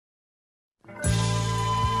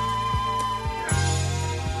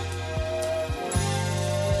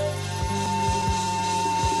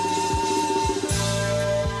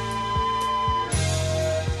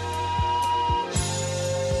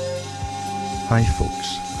Hi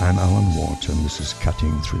folks, I'm Alan Watt and this is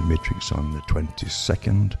Cutting Through the Matrix on the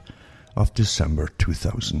 22nd of December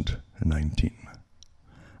 2019.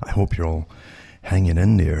 I hope you're all hanging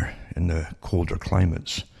in there in the colder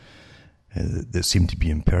climates that seem to be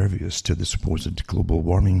impervious to the supposed global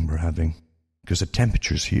warming we're having, because the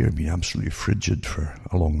temperatures here have been absolutely frigid for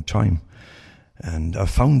a long time. And I've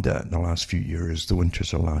found that in the last few years, the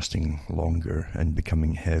winters are lasting longer and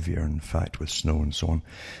becoming heavier, in fact, with snow and so on.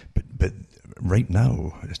 But right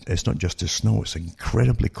now, it's not just the snow, it's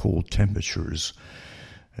incredibly cold temperatures,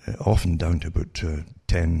 often down to about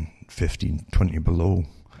 10, 15, 20 below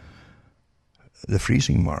the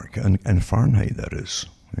freezing mark, and Fahrenheit that is,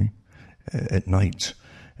 right? At night,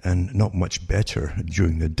 and not much better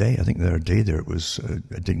during the day. I think the other day there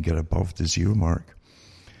it didn't get above the 0 mark.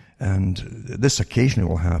 And this occasionally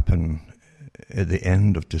will happen at the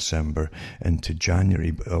end of December into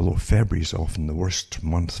January, although February is often the worst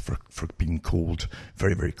month for being cold,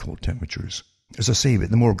 very, very cold temperatures. As I say,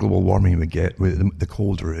 the more global warming we get, the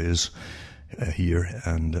colder it is here,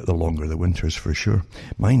 and the longer the winters for sure.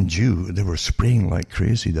 Mind you, they were spraying like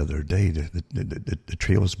crazy the other day, the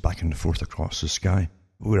trails back and forth across the sky.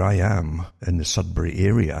 Where I am, in the Sudbury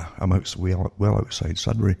area, I'm well outside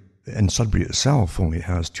Sudbury. And Sudbury itself only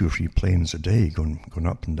has 2 or 3 planes a day going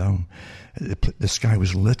up and down. The sky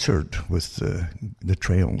was littered with the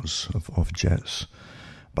trails of jets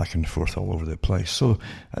back and forth all over the place. So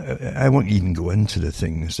I won't even go into the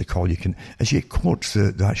things they call. As you quote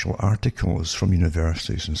the actual articles from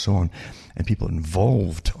universities and so on, and people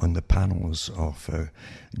involved on the panels of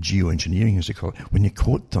geoengineering, as they call it, when you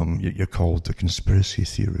quote them, you're called a conspiracy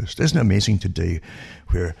theorist. Isn't it amazing today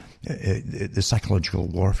where the psychological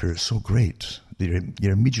warfare is so great that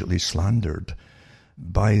you're immediately slandered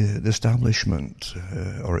by the establishment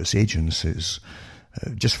or its agencies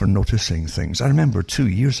just for noticing things. I remember 2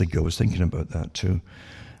 years ago, I was thinking about that too.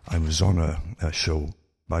 I was on a show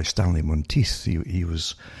by Stanley Monteith. He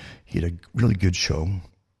had a really good show.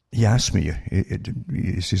 He asked me,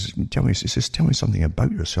 he says, tell me something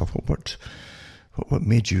about yourself. What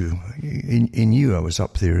made you, he knew I was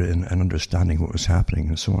up there and understanding what was happening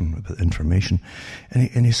and so on, about information.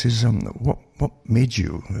 And he says, what made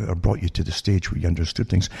you, or brought you to the stage where you understood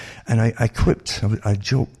things? And I quipped, I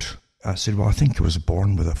joked. I said, well, I think I was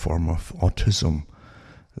born with a form of autism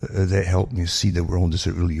that helped me see the world as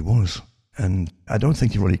it really was. And I don't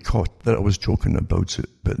think he really caught that I was joking about it,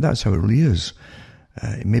 but that's how it really is.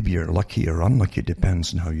 Maybe you're lucky or unlucky, it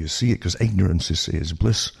depends on how you see it, because ignorance, they say, is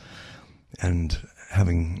bliss. And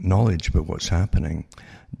having knowledge about what's happening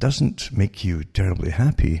doesn't make you terribly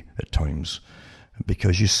happy at times,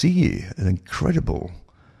 because you see an incredible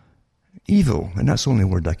evil, and that's the only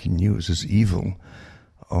word I can use, is evil,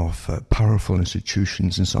 of powerful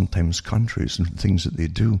institutions and sometimes countries and things that they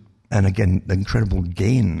do. And again, the incredible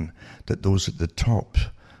gain that those at the top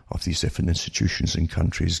of these different institutions and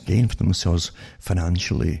countries gain for themselves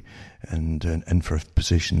financially and for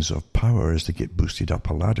positions of power as they get boosted up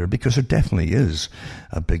a ladder, because there definitely is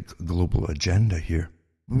a big global agenda here.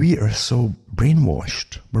 We are so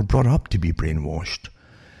brainwashed. We're brought up to be brainwashed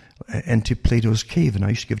into Plato's Cave. And I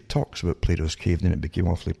used to give talks about Plato's Cave, and then it became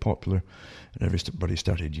awfully popular and everybody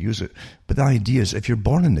started to use it. But the idea is, if you're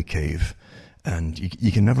born in the cave and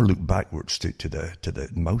you can never look backwards to the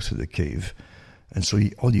mouth of the cave, and so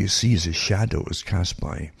all you see is a shadow is cast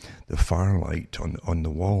by the firelight on the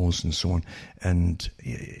walls and so on. And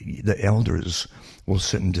the elders will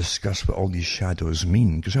sit and discuss what all these shadows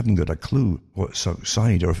mean, because they haven't got a clue what's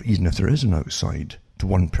outside, or even if there is an outside. The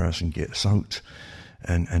one person gets out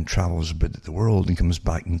and travels about the world and comes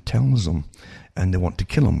back and tells them, and they want to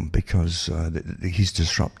kill him because he's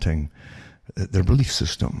disrupting their belief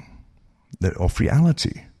system of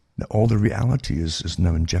reality. All the reality is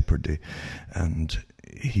now in jeopardy, and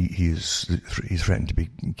he's threatened to be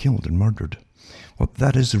killed and murdered. Well,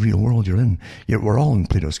 that is the real world you're in. Yet we're all in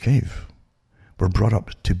Plato's Cave. We're brought up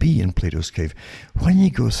to be in Plato's Cave. When you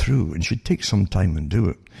go through, and you should take some time and do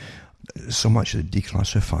it, so much of the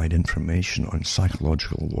declassified information on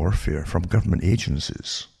psychological warfare from government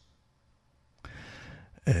agencies,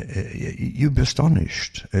 you'd be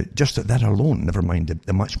astonished. Just at that alone, never mind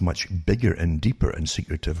the much, much bigger and deeper and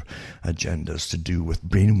secretive agendas to do with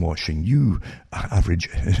brainwashing you, average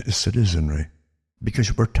citizenry.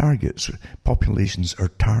 Because we're targets. Populations are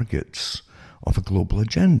targets of a global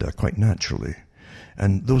agenda, quite naturally.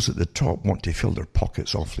 And those at the top want to fill their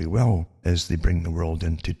pockets awfully well as they bring the world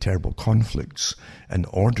into terrible conflicts in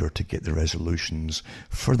order to get the resolutions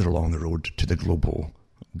further along the road to the global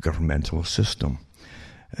governmental system.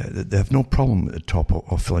 They have no problem at the top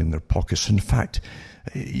of filling their pockets. In fact,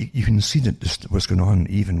 you can see that what's going on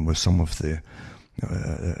even with some of the,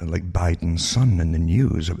 like Biden's son in the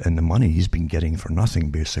news, and the money he's been getting for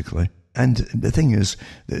nothing, basically. And the thing is,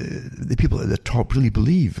 the people at the top really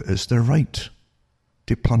believe it's their right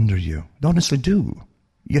to plunder you. They honestly do.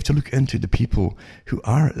 You have to look into the people who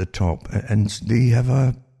are at the top, and they have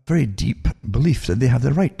a very deep belief that they have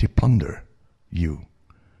the right to plunder you.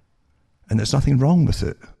 And there's nothing wrong with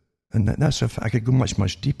it. And that's I could go much,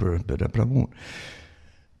 much deeper, but I won't.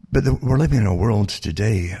 But we're living in a world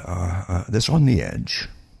today that's on the edge.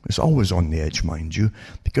 It's always on the edge, mind you,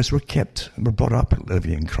 because we're brought up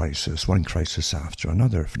living in crisis, one crisis after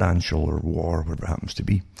another, financial or war, whatever it happens to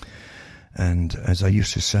be. And as I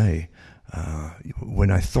used to say, when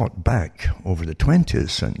I thought back over the 20th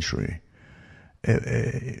century,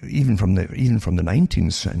 even from the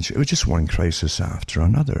 19th century, it was just one crisis after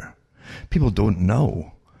another. People don't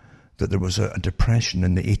know that there was a depression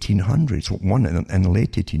in the 1800s, one in the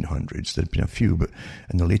late 1800s, there had been a few, but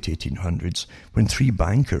in the late 1800s, when three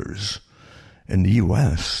bankers in the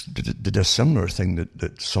US did a similar thing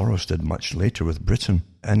that Soros did much later with Britain,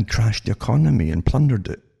 and crashed the economy and plundered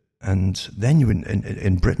it. And then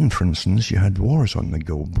in Britain, for instance, you had wars on the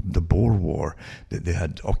go. The Boer War, they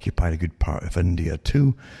had occupied a good part of India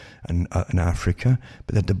too, and in Africa,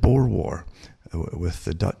 but they had the Boer War with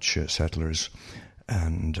the Dutch settlers,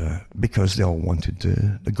 and because they all wanted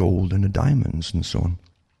the gold and the diamonds and so on.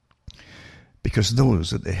 Because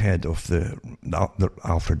those at the head of the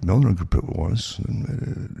Alfred Milner group it was,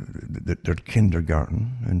 their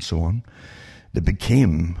kindergarten and so on, they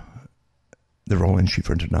became the Royal Institute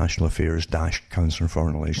for International Affairs -- Council on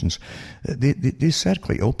Foreign Relations. They said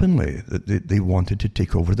quite openly that they wanted to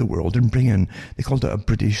take over the world and bring in, they called it a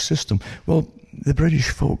British system. Well, the British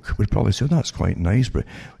folk would probably say, oh, that's quite nice, but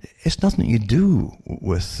it's nothing you do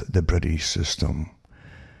with the British system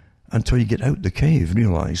until you get out the cave and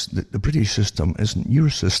realise that the British system isn't your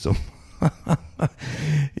system.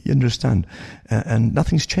 You understand? And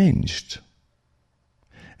nothing's changed.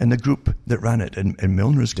 And the group that ran it in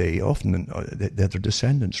Milner's day, often they're their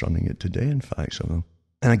descendants running it today, in fact, some of them.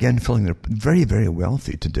 And again, feeling they're very, very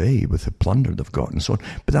wealthy today with the plunder they've got and so on.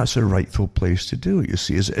 But that's a rightful place to do it, you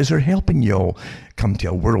see. As they're helping you all come to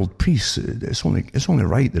a world peace, it's only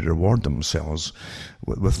right they reward themselves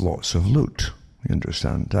with lots of loot. You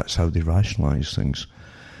understand? That's how they rationalise things.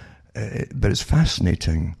 But it's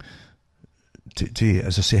fascinating to,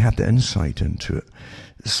 as I say, have the insight into it.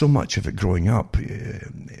 So much of it growing up,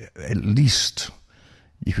 at least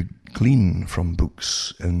you could glean from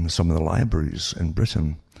books in some of the libraries in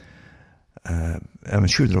Britain. I'm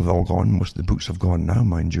sure they've all gone. Most of the books have gone now,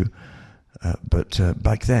 mind you. But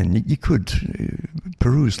back then, you could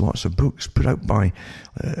peruse lots of books put out by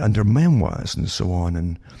under memoirs and so on,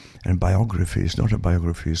 and biographies, not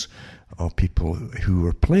autobiographies, of people who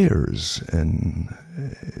were players in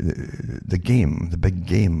the game, the big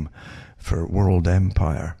game for world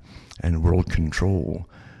empire and world control,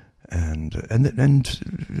 and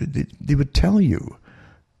they would tell you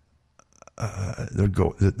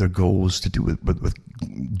their goals to do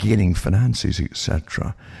with gaining finances,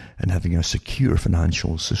 etc., and having a secure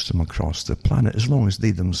financial system across the planet, as long as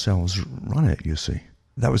they themselves run it, you see.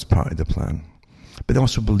 That was part of the plan. But they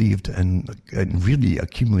also believed in really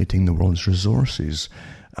accumulating the world's resources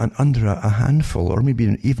and under a handful, or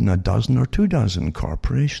maybe even a dozen or 24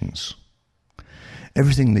 corporations.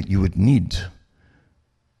 Everything that you would need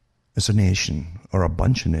as a nation or a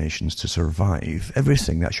bunch of nations to survive,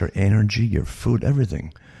 everything, that's your energy, your food,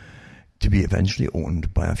 everything, to be eventually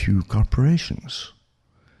owned by a few corporations.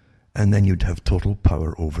 And then you'd have total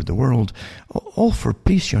power over the world, all for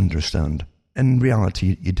peace, you understand. In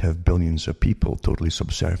reality, you'd have billions of people totally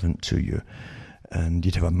subservient to you, and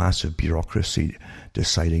you'd have a massive bureaucracy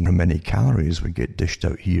deciding how many calories would get dished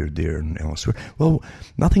out here, there, and elsewhere. Well,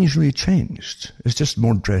 nothing's really changed. It's just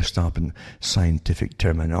more dressed up in scientific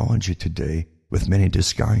terminology today, with many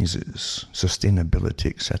disguises, sustainability,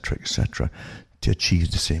 etc., to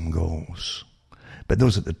achieve the same goals. But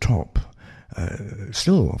those at the top,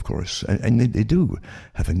 still, of course, and they do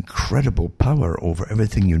have incredible power over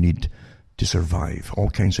everything you need to survive, all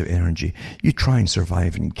kinds of energy. You try and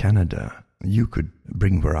survive in Canada, you could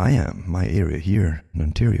bring where I am, my area here in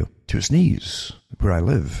Ontario, to its knees, where I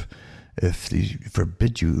live, if they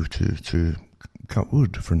forbid you to cut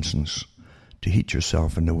wood, for instance, to heat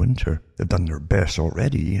yourself in the winter. They've done their best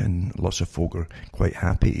already, and lots of folk are quite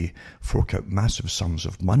happy, fork out massive sums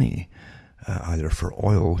of money, either for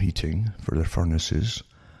oil heating for their furnaces,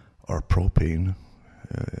 or propane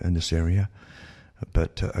in this area,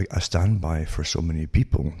 but a standby for so many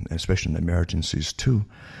people, especially in emergencies too,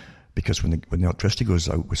 because when the electricity goes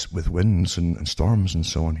out with winds and storms and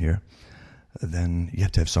so on here, then you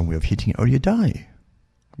have to have some way of heating it or you die.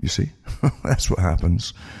 You see, that's what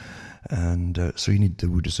happens. And so you need the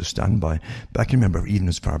wood as a standby. But I can remember even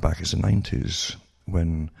as far back as the 90s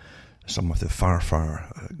when some of the far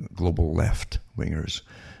global left wingers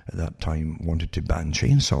at that time wanted to ban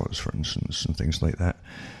chainsaws, for instance, and things like that.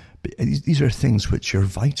 But these are things which are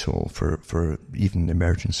vital for even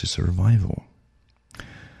emergency survival.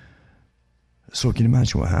 So can you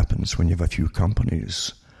imagine what happens when you have a few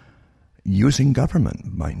companies using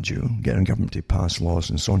government, mind you, getting government to pass laws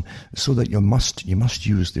and so on, so that you must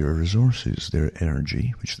use their resources, their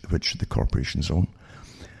energy, which the corporations own,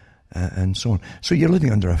 and so on. So you're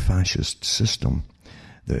living under a fascist system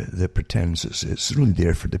that pretends it's really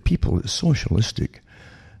there for the people. It's socialistic.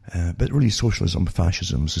 But really socialism,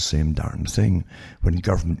 fascism is the same darn thing when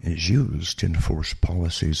government is used to enforce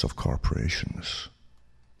policies of corporations.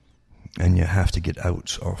 And you have to get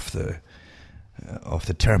out of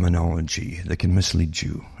the terminology that can mislead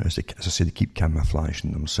you. As I say, they keep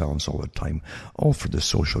camouflaging themselves all the time, all for the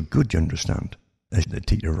social good, you understand. They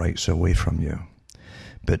take your rights away from you.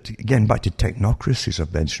 But again, back to technocracy, as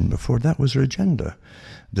I've mentioned before, that was their agenda.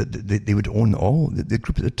 They would own all, the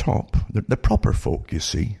group at the top, the proper folk, you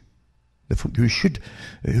see, the folk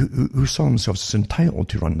who saw themselves as entitled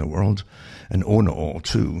to run the world and own it all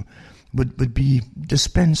too, would be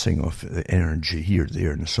dispensing of energy here,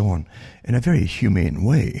 there, and so on in a very humane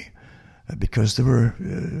way, because they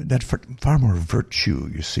had far more virtue,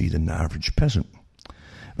 you see, than the average peasant.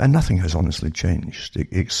 And nothing has honestly changed,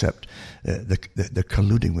 except the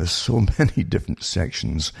colluding with so many different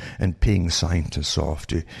sections and paying scientists off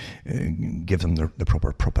to give them the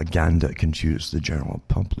proper propaganda to confuse the general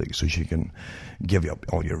public so you can give up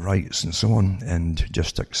all your rights and so on and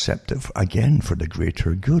just accept it, again, for the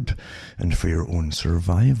greater good and for your own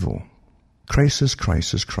survival. Crisis,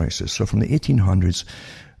 crisis, crisis. So from the 1800s,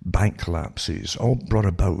 bank collapses, all brought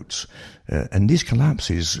about, and these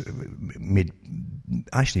collapses made,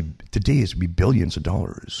 actually today it would be billions of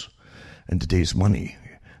dollars in today's money.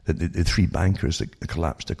 The three bankers that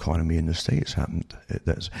collapsed the economy in the States happened.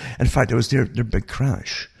 In fact, it was their big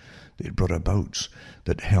crash that it brought about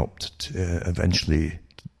that helped eventually.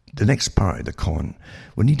 The next part of the con,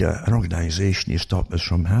 we need an organization to stop this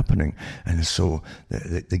from happening, and so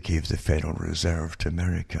they gave the Federal Reserve to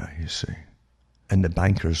America, you see. And the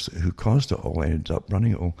bankers who caused it all ended up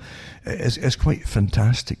running it all. It's quite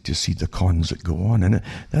fantastic to see the cons that go on. And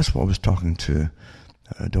that's what I was talking to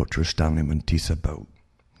Dr. Stanley Monteith about,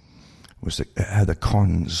 was how the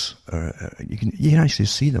cons, you can actually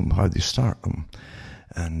see them, how they start them,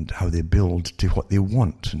 and how they build to what they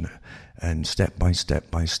want, and step by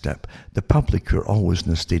step by step. The public, who are always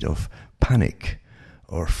in a state of panic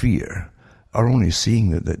or fear, are only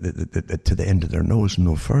seeing that to the end of their nose and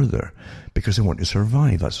no further, because they want to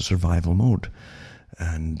survive. That's a survival mode.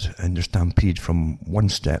 And they're stampeded from one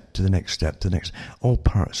step to the next step to the next, all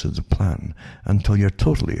parts of the plan, until you're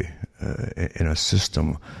totally in a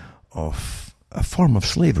system of a form of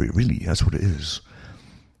slavery, really. That's what it is.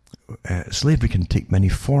 Slavery can take many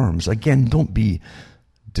forms. Again, don't be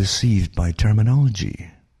deceived by terminology.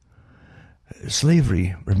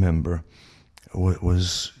 Slavery, remember,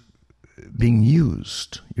 was being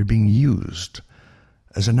used. You're being used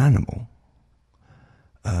as an animal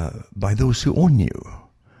by those who own you,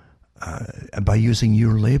 by using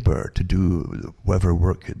your labor to do whatever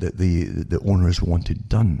work that the owners wanted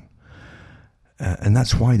done. And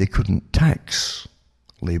that's why they couldn't tax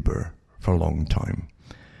labor for a long time.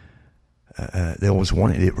 They always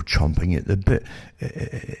wanted it, were chomping at the bit,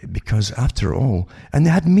 because after all, and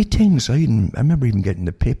they had meetings. I remember even getting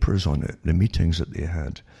the papers on it, the meetings that they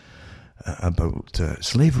had about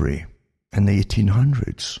slavery in the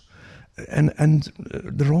 1800s. And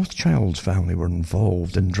the Rothschild family were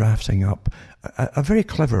involved in drafting up a very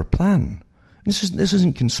clever plan. This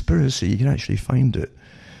isn't conspiracy. You can actually find it,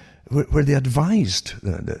 where they advised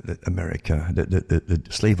America, the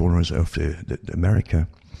slave owners of America.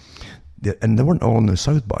 And they weren't all in the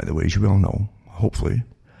South, by the way, as you well know, hopefully.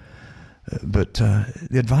 But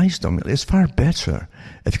they advised them, it's far better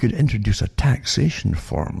if you could introduce a taxation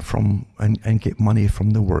form and get money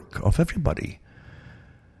from the work of everybody.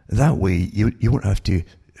 That way, you won't have to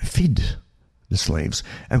feed the slaves.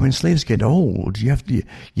 And when slaves get old, you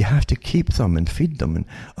have to keep them and feed them. And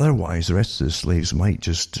otherwise, the rest of the slaves might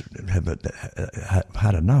just have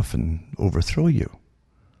had enough and overthrow you.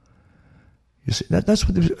 You see, that's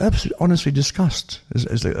what was honestly discussed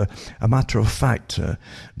as a matter of fact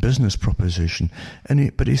business proposition.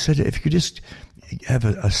 But he said, if you could just have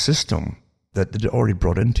a system that they'd already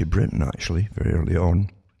brought into Britain, actually, very early on,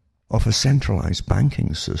 of a centralised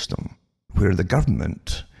banking system where the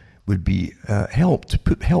government would be helped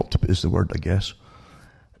is the word, I guess,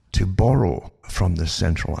 to borrow from the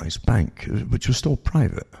centralised bank, which was still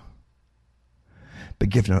private, but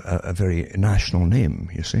given a very national name,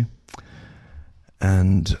 you see.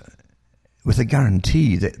 And with a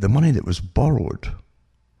guarantee that the money that was borrowed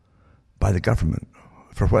by the government,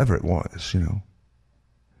 for whatever it was,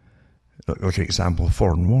 like an example,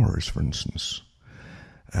 foreign wars, for instance,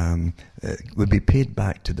 would be paid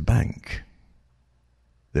back to the bank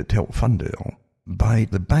that helped fund it all by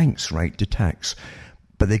the bank's right to tax.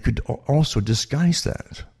 But they could also disguise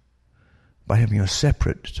that by having a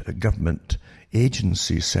separate government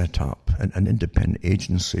agency set up, an independent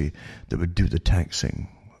agency that would do the taxing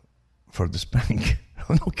for this bank.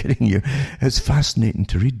 I'm not kidding you. It's fascinating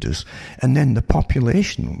to read this. And then the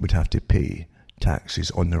population would have to pay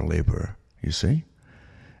taxes on their labour, you see.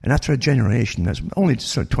 And after a generation, that's only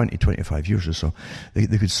sort of 20, 25 years or so, they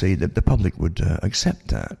could say that the public would accept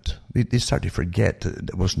that. They start to forget that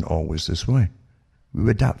it wasn't always this way. We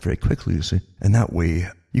would adapt very quickly, you see. And that way,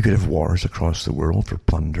 you could have wars across the world for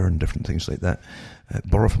plunder and different things like that.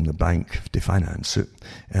 Borrow from the bank to finance it,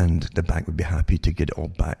 and the bank would be happy to get it all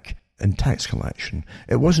back in tax collection.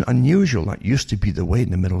 It wasn't unusual. That used to be the way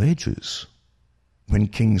in the Middle Ages, when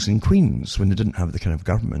kings and queens, when they didn't have the kind of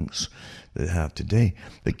governments that they have today,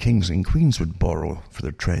 the kings and queens would borrow for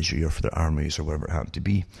their treasury or for their armies or whatever it happened to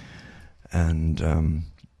be. And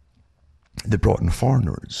they brought in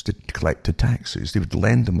foreigners to collect the taxes. They would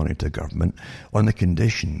lend the money to the government on the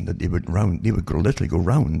condition that they would literally go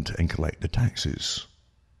round and collect the taxes.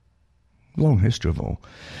 Long history of all.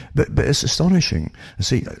 But it's astonishing.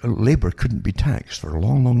 See, labour couldn't be taxed for a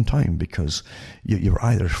long, long time because you were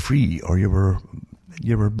either free or you were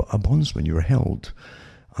a bondsman. You were held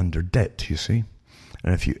under debt, you see.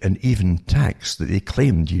 And even tax that they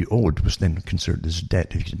claimed you owed was then considered as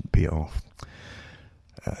debt if you didn't pay it off.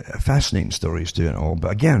 Fascinating stories doing it all.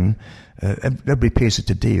 But again, everybody pays it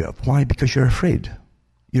today. Why? Because you're afraid.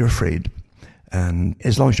 You're afraid. And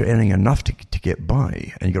as long as you're earning enough to get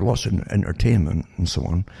by, and you got lots of entertainment and so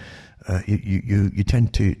on, you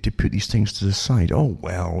tend to put these things to the side. Oh,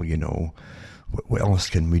 well, what else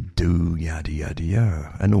can we do? Yada, yada,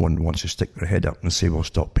 yada. And no one wants to stick their head up and say, well,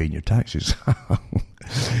 stop paying your taxes.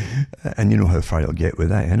 And you know how far you'll get with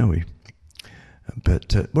that anyway.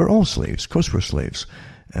 But we're all slaves. Of course we're slaves.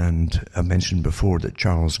 And I mentioned before that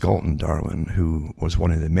Charles Galton Darwin, who was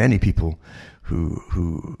one of the many people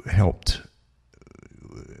who helped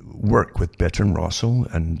work with Bertrand Russell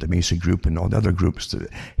and the Mason Group and all the other groups that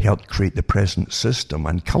helped create the present system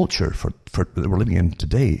and culture for that we're living in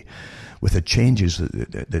today, with the changes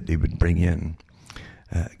that they would bring in.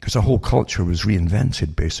 Because the whole culture was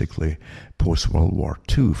reinvented basically post-World War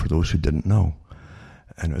II, for those who didn't know.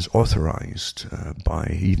 And it was authorized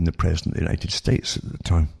by even the President of the United States at the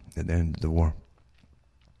time, at the end of the war.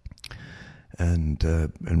 And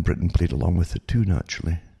Britain played along with it too,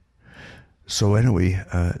 naturally. So anyway,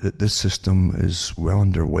 this system is well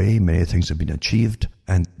underway. Many things have been achieved.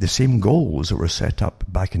 And the same goals that were set up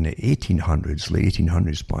back in the late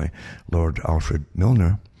 1800s by Lord Alfred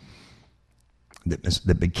Milner,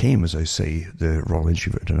 that became, as I say, the Royal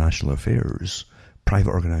Institute for International Affairs,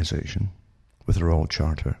 private organization with a Royal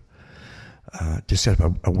Charter, to set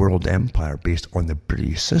up a world empire based on the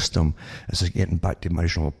British system. As I'm getting back to my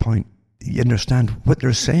original point, you understand what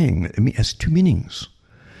they're saying. It has two meanings.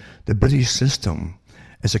 The British system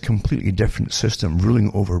is a completely different system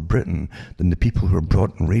ruling over Britain than the people who are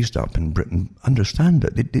brought and raised up in Britain understand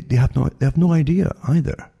it. They have no idea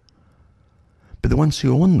either. But the ones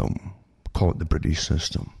who own them call it the British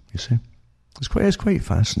system, you see. It's quite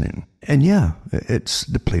fascinating. And yeah, it's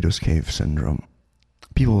the Plato's Cave syndrome.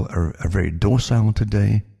 People are very docile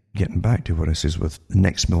today. Getting back to what I says with The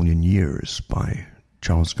Next Million Years by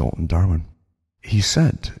Charles Galton Darwin. He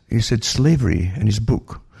said slavery in his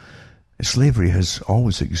book, slavery has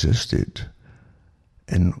always existed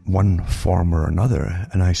in one form or another,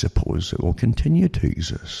 and I suppose it will continue to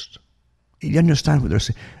exist. You understand what they're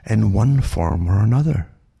saying? In one form or another.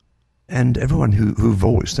 And everyone who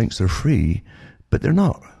votes thinks they're free, but they're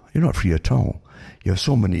not. You're not free at all. You have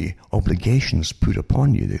so many obligations put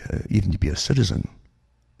upon you, even to be a citizen.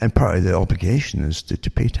 And part of the obligation is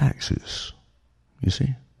to pay taxes, you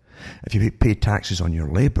see. If you pay taxes on your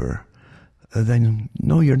labor, then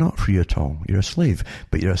no, you're not free at all. You're a slave,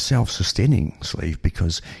 but you're a self-sustaining slave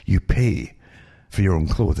because you pay for your own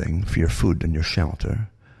clothing, for your food and your shelter,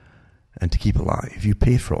 and to keep alive. You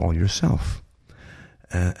pay for all yourself.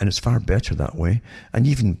 And it's far better that way. And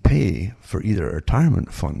you even pay for either a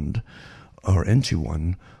retirement fund or into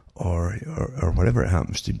one, or whatever it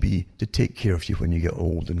happens to be, to take care of you when you get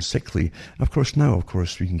old and sickly. And of course, now,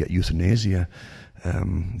 we can get euthanasia,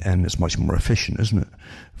 and it's much more efficient, isn't it,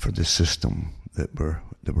 for the system that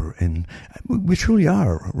we're in. We truly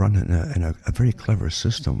are running in a very clever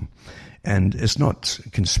system, and it's not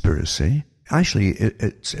conspiracy. Actually,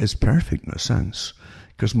 it's perfect in a sense,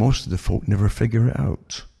 because most of the folk never figure it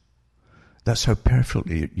out. That's how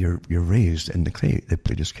perfectly you're raised in the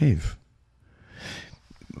Plato's cave.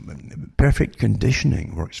 Perfect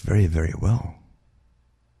conditioning works very, very well.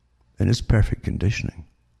 It is perfect conditioning.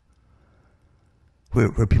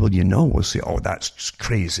 Where people will say, oh, that's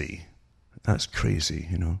crazy. That's crazy,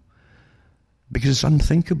 Because it's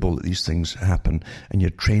unthinkable that these things happen, and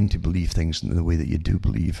you're trained to believe things in the way that you do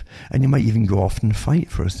believe. And you might even go off and fight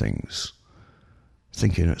for things,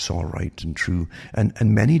 thinking it's all right and true. And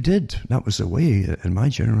many did. That was the way in my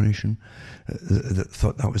generation that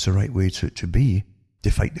thought that was the right way to be, to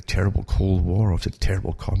fight the terrible Cold War of the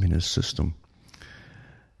terrible communist system.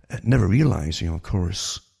 Never realizing, of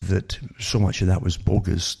course, that so much of that was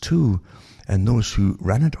bogus too. And those who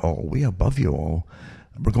ran it all, way above you all,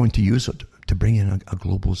 were going to use it to bring in a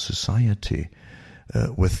global society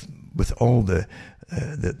with all the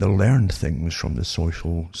learned things from the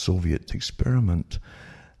social Soviet experiment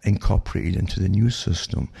incorporated into the new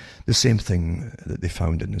system. The same thing that they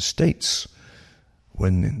found in the States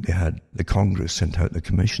when they had the Congress sent out the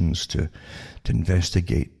commissions to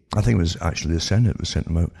investigate. I think it was actually the Senate was sent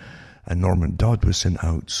them out, and Norman Dodd was sent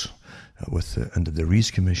out under the Rees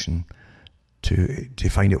Commission to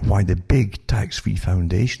find out why the big tax-free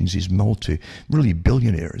foundations, these really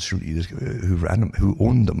billionaires who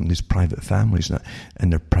owned them, these private families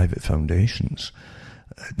and their private foundations,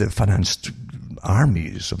 that financed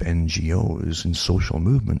armies of NGOs and social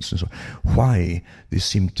movements and so on, why they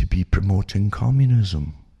seemed to be promoting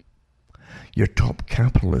communism. Your top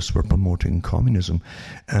capitalists were promoting communism,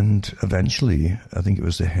 and eventually, I think it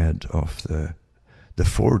was the head of the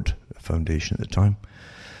Ford Foundation at the time,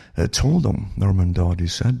 told them, Norman Dodd, he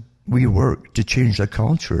said, we work to change the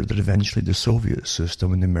culture that eventually the Soviet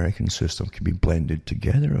system and the American system can be blended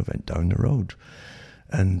together down the road.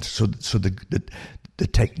 And so the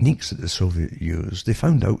techniques that the Soviet used, they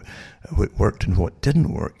found out what worked and what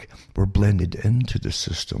didn't work, were blended into the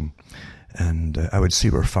system. And I would say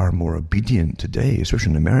we're far more obedient today,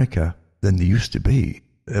 especially in America, than they used to be.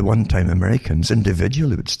 At one time, Americans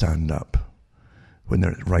individually would stand up when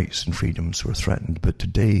their rights and freedoms were threatened. But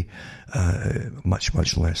today, much,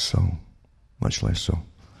 much less so. Much less so.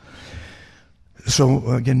 So,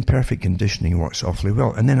 again, perfect conditioning works awfully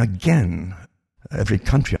well. And then again, every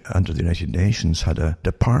country under the United Nations had a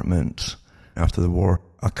department after the war,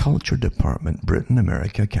 a culture department. Britain,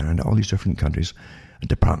 America, Canada, all these different countries, a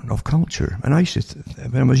department of culture. And I used to,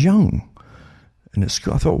 when I was young, and at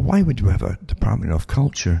school, I thought, why would we have a department of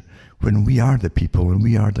culture when we are the people and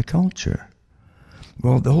we are the culture?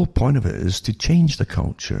 Well, the whole point of it is to change the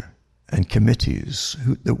culture, and committees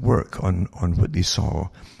that work on what they saw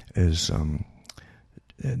as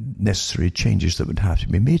necessary changes that would have to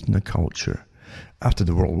be made in the culture. After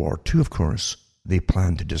the World War II, of course, they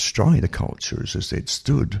planned to destroy the cultures as they'd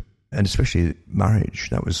stood, and especially marriage.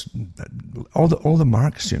 That was all the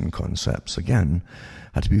Marxian concepts, again,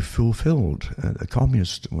 had to be fulfilled. The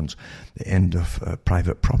communist ones, the end of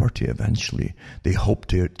private property eventually, they hoped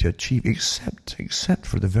to achieve, except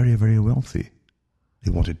for the very, very wealthy.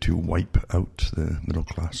 They wanted to wipe out the middle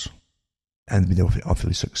class, and they were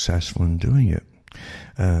awfully successful in doing it.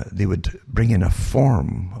 They would bring in a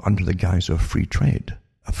form under the guise of free trade,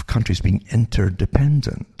 of countries being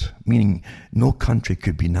interdependent, meaning no country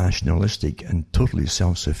could be nationalistic and totally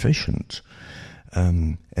self-sufficient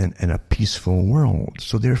in a peaceful world.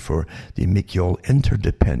 So therefore, they make you all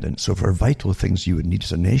interdependent. So for vital things you would need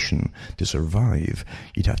as a nation to survive,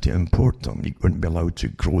 you'd have to import them. You wouldn't be allowed to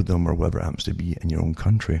grow them or whatever it happens to be in your own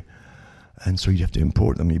country. And so you'd have to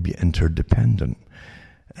import them. You'd be interdependent.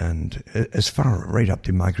 And as far right up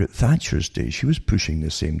to Margaret Thatcher's day, she was pushing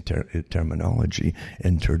the same terminology,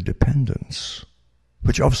 interdependence,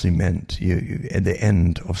 which obviously meant you at the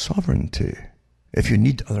end of sovereignty. If you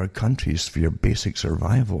need other countries for your basic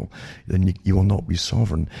survival, then you will not be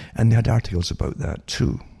sovereign. And they had articles about that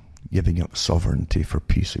too, giving up sovereignty for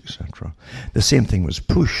peace, etc. The same thing was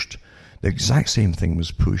pushed. The exact same thing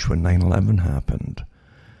was pushed when 9/11 happened.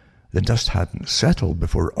 The dust hadn't settled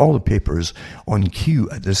before all the papers on cue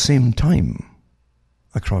at the same time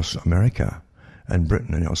across America and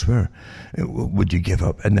Britain and elsewhere. Would you give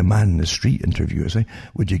up, in the man in the street interview,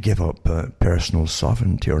 would you give up personal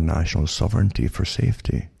sovereignty or national sovereignty for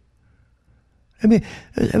safety? I mean,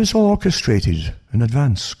 it was all orchestrated in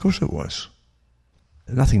advance. Of course it was.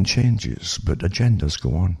 Nothing changes, but agendas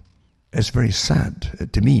go on. It's very sad.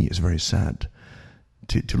 To me, it's very sad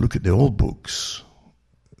to look at the old books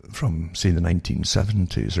from, say, the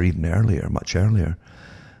 1970s or even earlier, much earlier,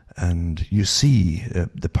 and you see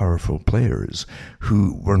the powerful players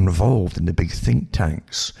who were involved in the big think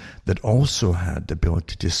tanks that also had the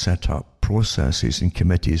ability to set up processes and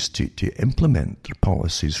committees to implement their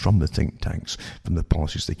policies from the think tanks, from the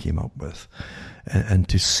policies they came up with, and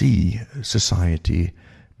to see society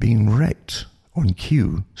being wrecked on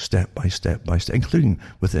cue, step by step by step, including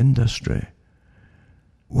with industry,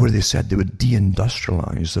 where they said they would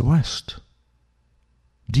deindustrialize the West.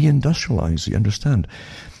 Deindustrialize, you understand?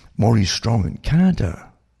 Maurice Strong in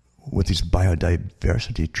Canada, with his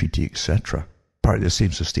biodiversity treaty, etc., part of the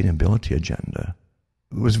same sustainability agenda,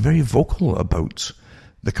 was very vocal about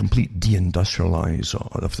the complete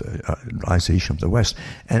deindustrialization of the West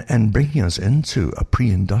and bringing us into a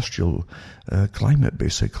pre-industrial climate,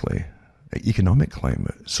 basically, economic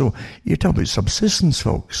climate. So you're talking about subsistence,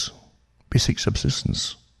 folks, basic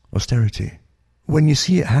subsistence, austerity. When you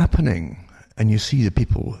see it happening, and you see the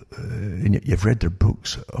people, and you've read their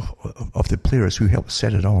books of the players who helped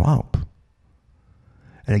set it all up,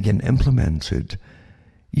 and again implemented,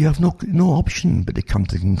 you have no option but to come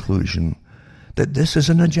to the conclusion that this is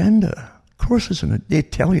an agenda. Of course they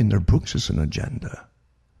tell you in their books it's an agenda.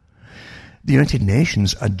 The United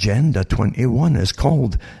Nations Agenda 21 is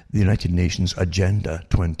called the United Nations Agenda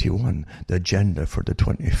 21, the agenda for the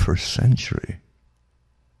 21st century.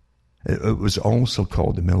 It was also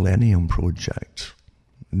called the Millennium Project.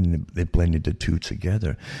 They blended the two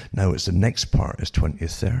together. Now it's the next part is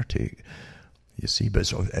 2030. You see, but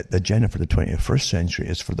so the agenda for the 21st century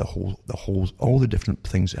is for the whole, all the different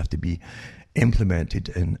things that have to be implemented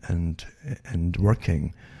and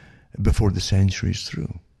working before the century's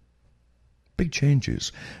through. Big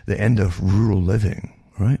changes. The end of rural living,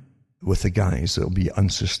 right? With the guys, it'll be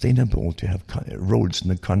unsustainable to have roads in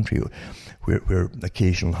the country where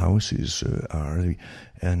occasional houses are,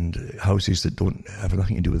 and houses that don't have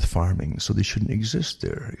nothing to do with farming, so they shouldn't exist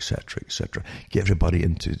there, etc., etc. Get everybody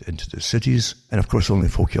into the cities, and of course, only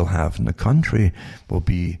folk you'll have in the country will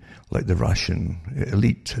be like the Russian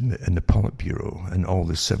elite and the Politburo and all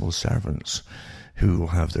the civil servants who will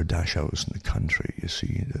have their dash house in the country. You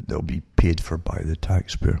see, they'll be paid for by the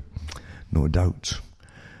taxpayer, no doubt.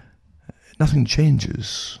 Nothing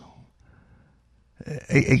changes,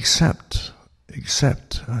 except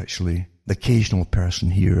actually the occasional person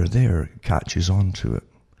here or there catches on to it.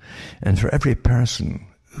 And for every person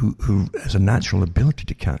who has a natural ability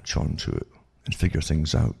to catch on to it and figure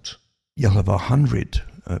things out, you'll have 100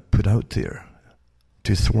 put out there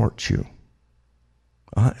to thwart you.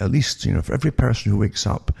 At least, for every person who wakes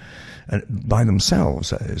up by themselves,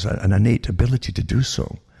 has an innate ability to do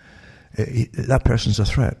so, that person's a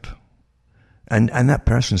threat. And that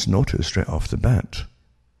person's noticed right off the bat.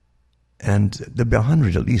 And there'll be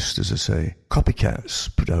 100 at least, as I say,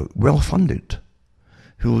 copycats put out, well-funded,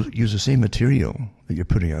 who will use the same material that you're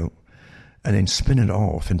putting out and then spin it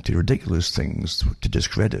off into ridiculous things to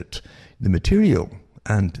discredit the material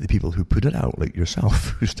and the people who put it out, like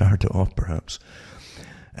yourself, who started it off perhaps.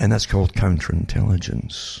 And that's called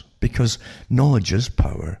counterintelligence, because knowledge is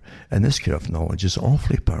power, and this kind of knowledge is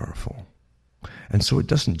awfully powerful. And so it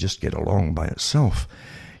doesn't just get along by itself.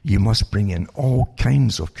 You must bring in all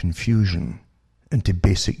kinds of confusion into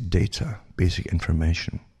basic data, basic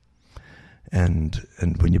information. And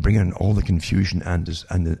when you bring in all the confusion and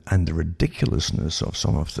the ridiculousness of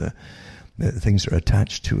some of the things that are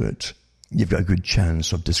attached to it, you've got a good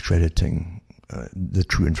chance of discrediting the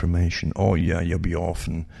true information. Oh yeah, you'll be off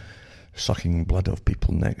and sucking blood off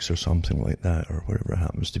people's necks or something like that, or whatever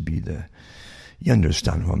happens to be you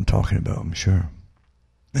understand what I'm talking about, I'm sure.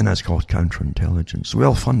 And that's called counterintelligence.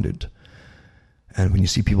 Well funded. And when you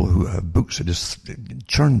see people who have books that just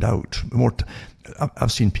churned out more,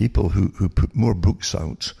 I've seen people who put more books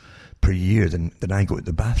out per year than I go to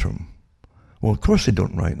the bathroom. Well, of course they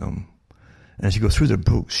don't write them. And as you go through their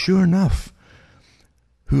books, sure enough,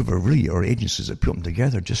 whoever really, or agencies that put them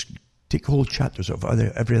together, just take whole chapters of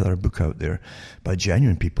every other book out there by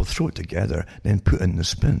genuine people, throw it together, then put in the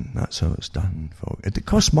spin. That's how it's done, folks. It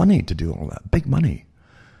costs money to do all that. Big money.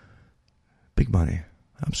 Big money.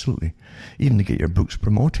 Absolutely. Even to get your books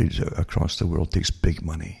promoted across the world takes big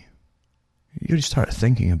money. You just start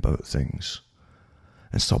thinking about things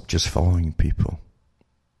and stop just following people.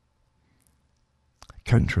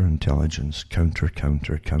 counterintelligence,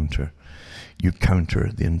 counter. You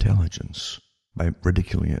counter the intelligence by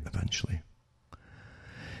ridiculing it eventually.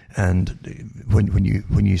 And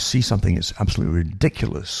when you see something that's absolutely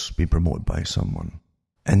ridiculous being promoted by someone,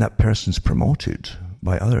 and that person's promoted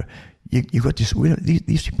by other, you got to,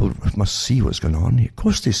 these people must see what's going on here. Of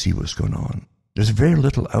course they see what's going on. There's very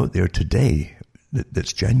little out there today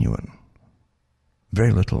that's genuine.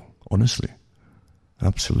 Very little, honestly.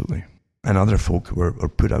 Absolutely. And other folk were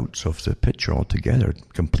put out of the picture altogether,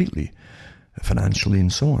 completely, financially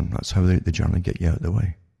and so on. That's how they generally get you out of the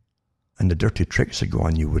way. And the dirty tricks that go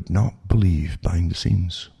on you would not believe behind the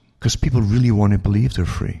scenes. Because people really want to believe they're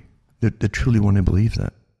free. They truly want to believe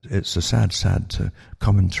that. It's a sad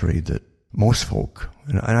commentary that most folk,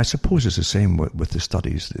 and I suppose it's the same with the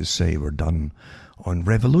studies that say were done on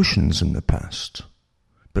revolutions in the past.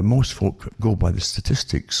 But most folk go by the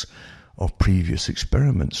statistics of previous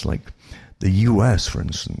experiments, like the US, for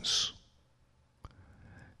instance,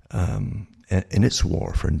 in its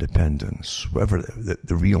war for independence, whatever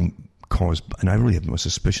the real cause, and I really have my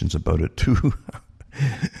suspicions about it too.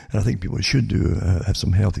 And I think people should have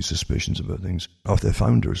some healthy suspicions about things, of the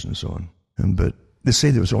founders and so on. But they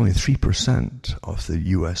say there was only 3% of the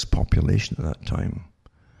US population at that time.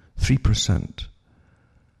 3%.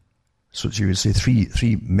 So you would say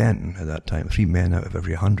three men at that time, 3 men out of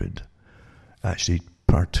every 100 actually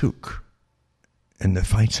partook in the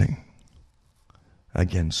fighting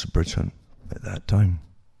against Britain at that time.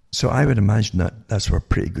 So I would imagine that's a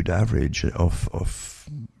pretty good average of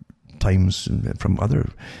times from other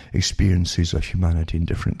experiences of humanity in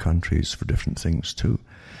different countries for different things too.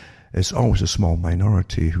 It's always a small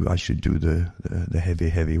minority who actually do the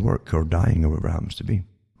heavy work, or dying, or whatever it happens to be.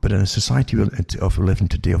 But in a society of living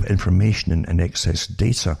today of information and excess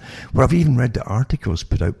data, where I've even read the articles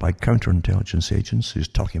put out by counterintelligence agencies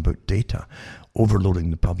talking about data, overloading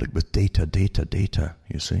the public with data,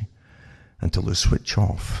 you see, until they switch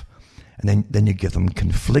off. And then you give them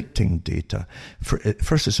conflicting data.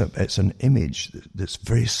 First, it's an image that's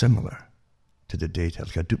very similar to the data,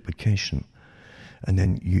 like a duplication. And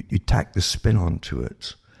then you tack the spin onto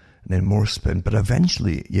it, and then more spin. But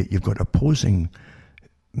eventually, you've got opposing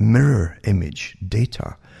mirror image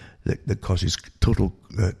data that causes total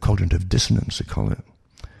cognitive dissonance, they call it.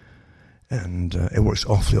 And it works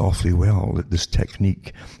awfully well, this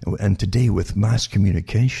technique. And today, with mass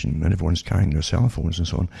communication, and everyone's carrying their cell phones and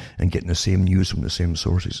so on, and getting the same news from the same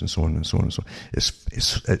sources and so on and so on and so on,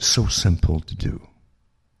 it's so simple to do.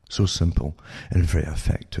 So simple and very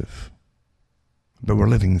effective. But we're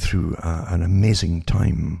living through an amazing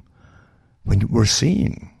time when we're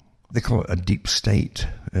seeing, they call it a deep state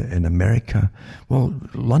in America. Well,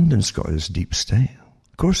 London's got this deep state.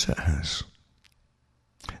 Of course it has.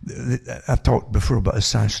 I've talked before about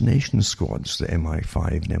assassination squads that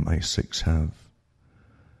MI5 and MI6 have.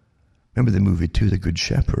 Remember the movie too, The Good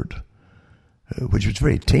Shepherd, which was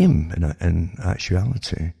very tame in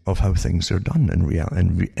actuality of how things are done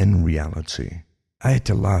in reality. I had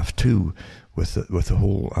to laugh too with the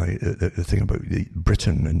whole the thing about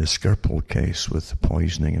Britain and the Skripal case with the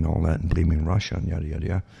poisoning and all that, and blaming Russia and yada yada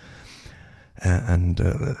yada.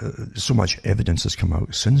 And so much evidence has come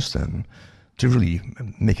out since then to really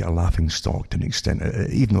make it a laughing stock to an extent,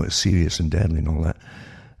 even though it's serious and deadly and all that.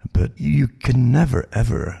 But you can never,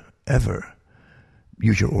 ever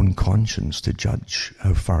use your own conscience to judge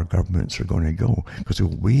how far governments are going to go, because they're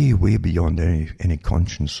way, way beyond any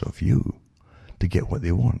conscience of you to get what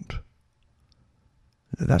they want.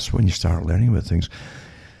 That's when you start learning about things.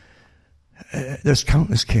 There's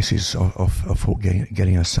countless cases of folk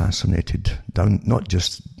getting assassinated, not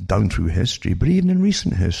just down through history, but even in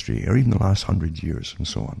recent history, or even the last 100 years and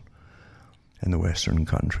so on, in the Western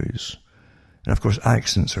countries. And of course,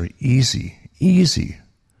 accidents are easy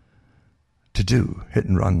to do, hit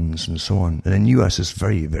and runs and so on. And in the US, it's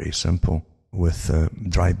very, very simple. With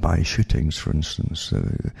drive-by shootings, for instance,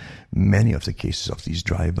 many of the cases of these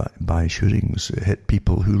drive-by shootings hit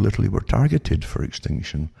people who literally were targeted for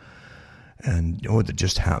extinction. And there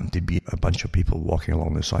just happened to be a bunch of people walking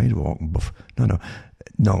along the sidewalk.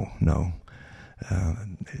 No.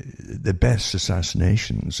 The best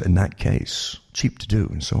assassinations in that case, cheap to do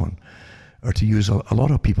and so on, are to use a lot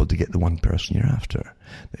of people to get the one person you're after.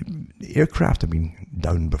 Aircraft have been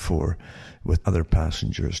down before with other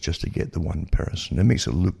passengers just to get the one person. It makes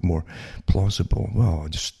it look more plausible. Well,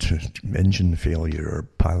 just engine failure or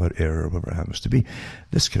pilot error or whatever it happens to be.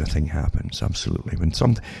 This kind of thing happens, absolutely.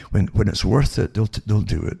 When it's worth it, they'll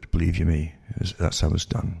do it, believe you me. That's how it's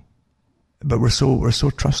done. But we're so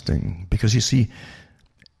trusting, because you see,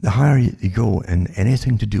 the higher you go in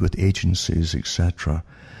anything to do with agencies, etc.,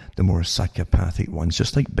 the more psychopathic ones,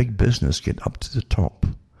 just like big business, get up to the top,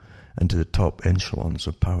 and to the top echelons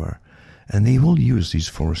of power. And they will use these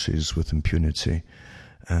forces with impunity,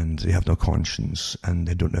 and they have no conscience, and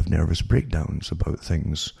they don't have nervous breakdowns about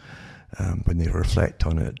things when they reflect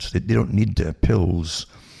on it. They don't need pills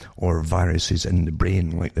or viruses in the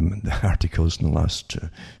brain like the articles in the last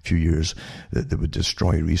few years that would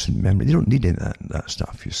destroy recent memory. They don't need any of that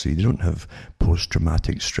stuff, you see. They don't have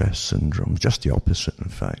post-traumatic stress syndrome, just the opposite, in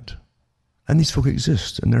fact. And these folk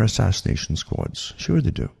exist, and they're assassination squads. Sure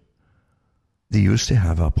they do. They used to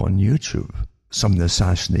have up on YouTube some of the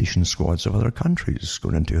assassination squads of other countries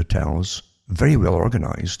going into hotels, very well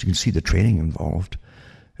organized. You can see the training involved.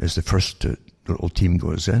 As the first little team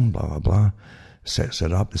goes in, blah, blah, blah, sets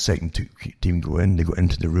it up. The second team go in, they go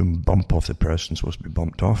into the room, bump off the person supposed to be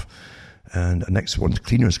bumped off. And the next one,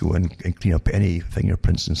 cleaners go in and clean up any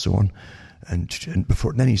fingerprints and so on. And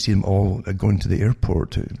before then, you see them all going to the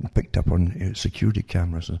airport, picked up on security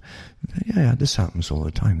cameras. Yeah, this happens all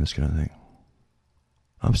the time, this kind of thing.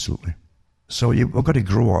 Absolutely. So we've got to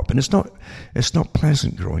grow up, and it's not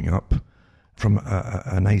pleasant growing up from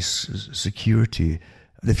a nice security,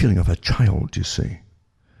 the feeling of a child, you see.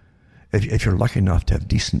 If you're lucky enough to have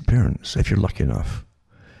decent parents, if you're lucky enough,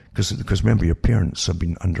 because remember, your parents have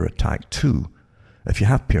been under attack too. If you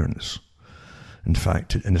have parents, in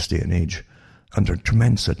fact, in this day and age, under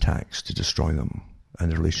tremendous attacks to destroy them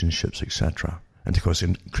and their relationships, etc., and to cause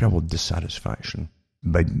incredible dissatisfaction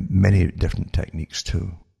by many different techniques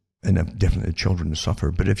too. And definitely children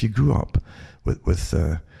suffer. But if you grew up with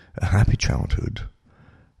a happy childhood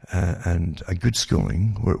and a good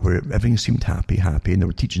schooling where everything seemed happy, and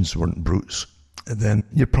the teachings weren't brutes, then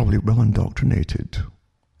you're probably well indoctrinated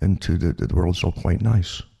into the world's all quite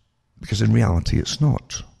nice. Because in reality, it's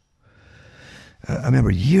not. I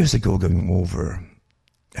remember years ago going over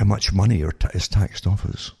how much money is taxed off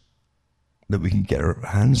us that we can get our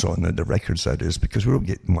hands on, the records that is, because we don't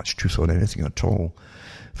get much truth on anything at all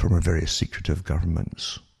from our various secretive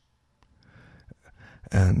governments.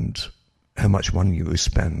 And how much money we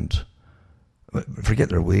spend, forget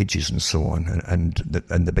their wages and so on, and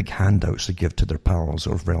the big handouts they give to their pals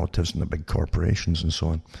or relatives and the big corporations and so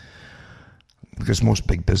on. Because most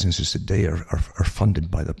big businesses today are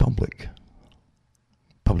funded by the public.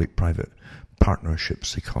 Public-private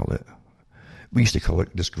partnerships, they call it. We used to call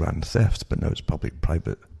it just grand theft, but now it's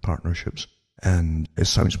public-private partnerships. And it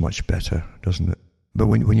sounds much better, doesn't it? But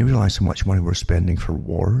when you realize how much money we're spending for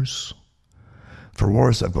wars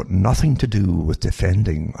that have got nothing to do with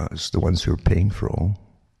defending us, the ones who are paying for all,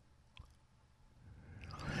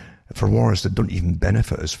 for wars that don't even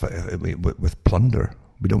benefit us with plunder.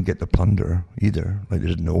 We don't get the plunder either, like they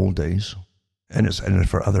did in the old days. And it's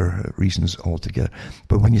for other reasons altogether.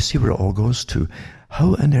 But when you see where it all goes to,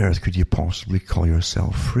 how on earth could you possibly call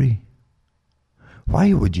yourself free?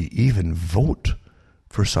 Why would you even vote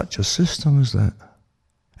for such a system as that?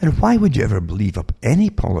 And why would you ever believe up any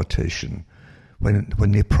politician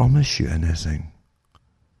when they promise you anything?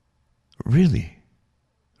 Really,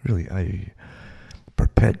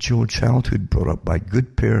 perpetual childhood brought up by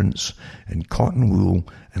good parents in cotton wool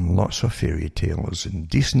and lots of fairy tales and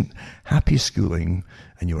decent, happy schooling,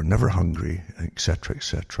 and you were never hungry, etc.,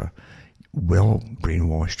 etc. Well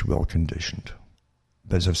brainwashed, well conditioned.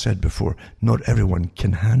 But as I've said before, not everyone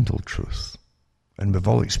can handle truth. And we've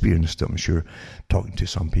all experienced it, I'm sure, talking to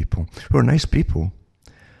some people who are nice people.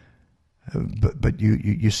 But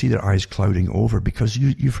you see their eyes clouding over because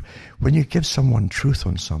when you give someone truth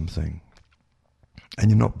on something, and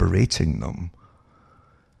you're not berating them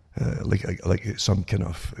like some kind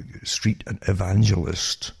of street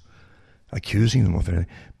evangelist accusing them of anything,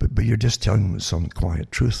 but you're just telling them some quiet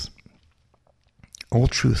truth. All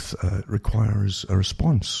truth requires a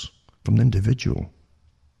response from the individual,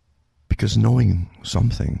 because knowing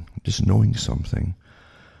something, just knowing something,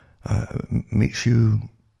 makes you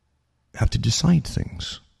have to decide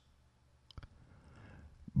things.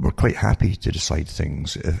 We're quite happy to decide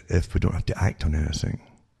things if we don't have to act on anything.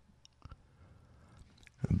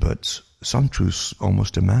 But some truths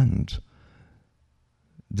almost demand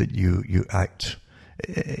that you act,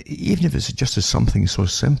 even if it's just as something so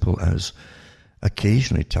simple as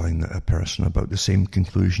occasionally telling a person about the same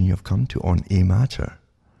conclusion you've come to on a matter.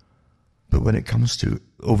 But when it comes to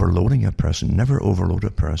overloading a person, never overload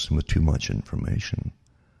a person with too much information.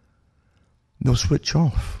 They'll switch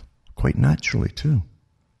off quite naturally too.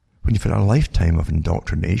 When you've had a lifetime of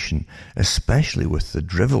indoctrination, especially with the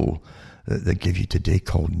drivel that they give you today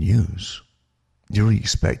called news, you really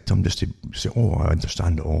expect them just to say, oh, I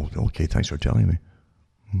understand it all. Okay, thanks for telling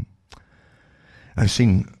me. I've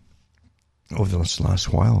seen over this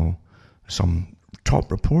last while some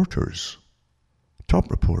top reporters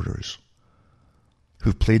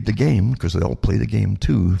who've played the game, because they all play the game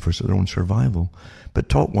too for their own survival, but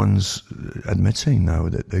top ones admitting now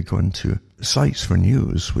that they go into sites for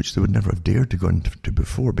news which they would never have dared to go into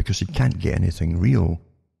before, because you can't get anything real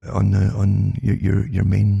on your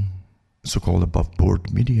main so-called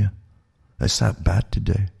above-board media. It's that bad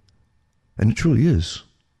today. And it truly is.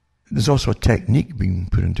 There's also a technique being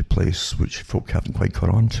put into place which folk haven't quite caught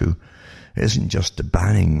on to. It isn't just the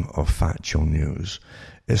banning of factual news,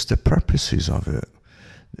 it's the purposes of it.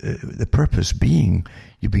 The purpose being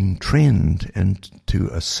you're being trained into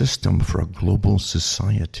a system for a global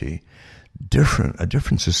society, a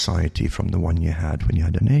different society from the one you had when you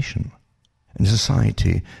had a nation. And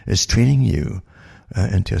society is training you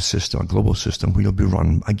into a global system where you'll be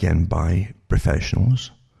run again by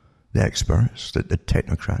professionals, the experts, the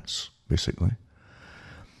technocrats, basically.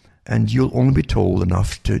 And you'll only be told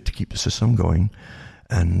enough to keep the system going,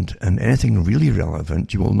 and anything really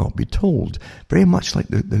relevant you will not be told. Very much like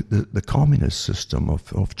the communist system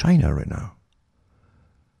of China right now.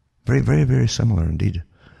 Very, very, very similar indeed.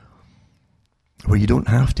 Where you don't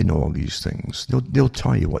have to know all these things. They'll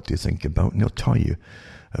tell you what to think about, and they'll tell you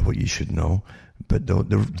what you should know. But there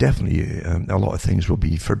definitely a lot of things will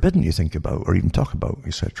be forbidden you think about or even talk about,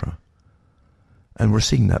 etc. And we're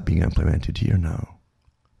seeing that being implemented here now.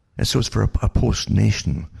 And so it's for a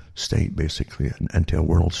post-nation state, basically, into a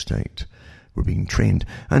world state. We're being trained.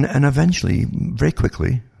 And eventually, very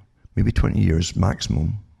quickly, maybe 20 years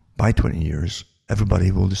maximum, by 20 years,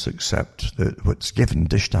 everybody will just accept that what's given,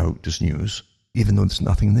 dished out as news, even though there's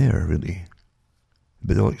nothing there, really.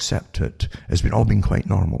 But they'll accept it as all been quite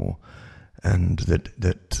normal. And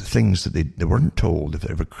that things that they weren't told, if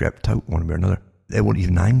they ever crept out one way or another, it won't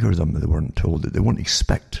even anger them that they weren't told, that they won't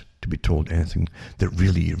expect to be told anything that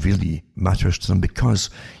really, really matters to them,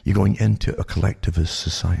 because you're going into a collectivist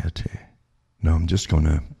society. Now, I'm just going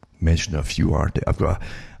to mention a few articles.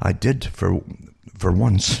 I did, for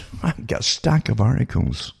once, get a stack of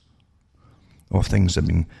articles of things I've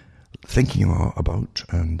been thinking about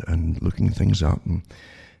and looking things up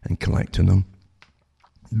and collecting them,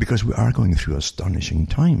 because we are going through astonishing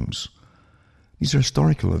times. These are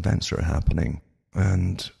historical events that are happening,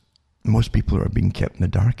 and most people are being kept in the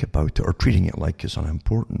dark about it or treating it like it's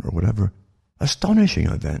unimportant or whatever. Astonishing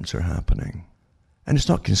events are happening. And it's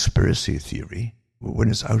not conspiracy theory when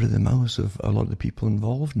it's out of the mouths of a lot of the people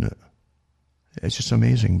involved in it. It's just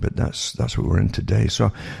amazing, but that's what we're in today.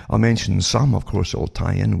 So I'll mention some, of course, that will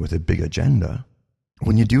tie in with a big agenda.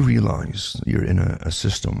 When you do realize you're in a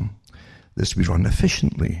system that's to be run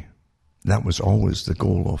efficiently, that was always the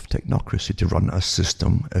goal of technocracy, to run a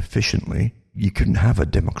system efficiently. You couldn't have a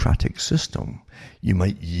democratic system. You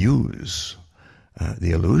might use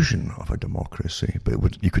the illusion of a democracy,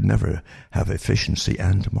 but you could never have efficiency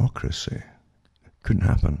and democracy. Couldn't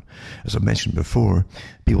happen. As I mentioned before,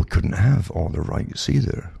 people couldn't have all their rights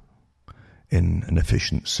either in an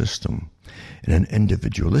efficient system. In an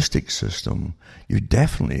individualistic system, you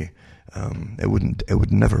definitely, it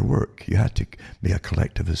would never work. You had to be a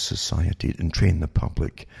collectivist society and train the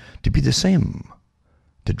public to be the same,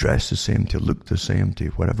 to dress the same, to look the same, to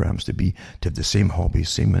whatever happens to be, to have the same hobbies,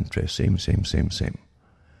 same interests, same.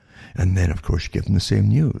 And then, of course, you give them the same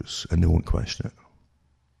news, and they won't question it.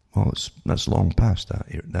 Well, that's long past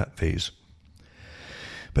that phase.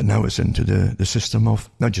 But now it's into the system of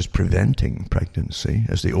not just preventing pregnancy,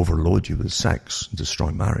 as they overload you with sex and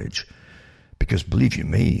destroy marriage. Because believe you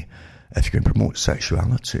me, if you can promote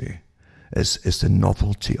sexuality, it's the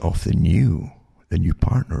novelty of the new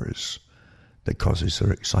partners that causes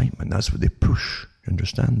their excitement. That's what they push. You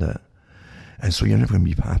understand that? And so you're never going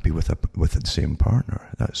to be happy with the same partner.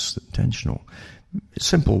 That's intentional. It's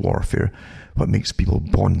simple warfare. What makes people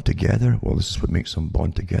bond together? Well, this is what makes them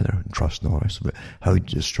bond together and trust and all the rest of it. How do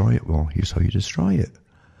you destroy it? Well, here's how you destroy it.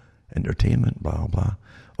 Entertainment, blah, blah.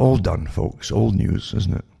 All done, folks. Old news,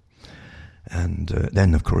 isn't it? And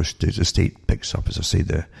then, of course, the state picks up, as I say,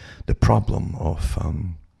 the problem of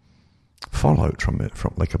fallout from it,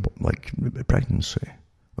 from like pregnancy.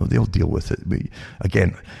 Well, they'll deal with it.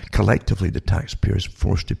 Again, collectively, the taxpayers are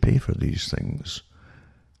forced to pay for these things.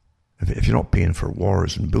 If you're not paying for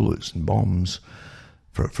wars and bullets and bombs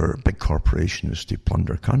for big corporations to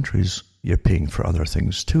plunder countries, you're paying for other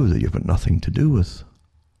things too that you've got nothing to do with.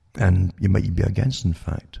 And you might be against, in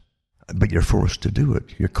fact. But you're forced to do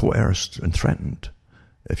it. You're coerced and threatened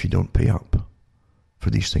if you don't pay up for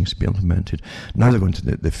these things to be implemented. Now they're going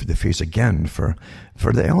to the phase again for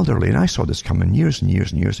the elderly. And I saw this coming years and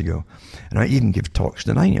years and years ago. And I even give talks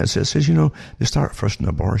denying it. It says, they start first in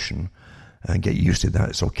abortion. and get used to that.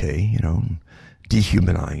 It's okay, you know.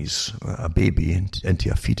 Dehumanize a baby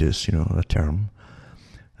into a fetus, you know, a term,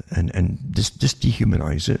 and just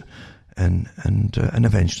dehumanize it, and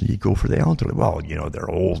eventually you go for the elderly. Well, you know,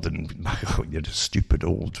 they're old and you're just stupid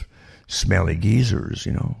old smelly geezers,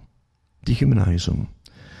 you know. Dehumanize them.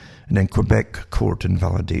 And then Quebec court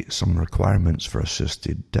invalidates some requirements for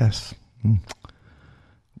assisted death.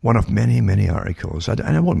 One of many, many articles. I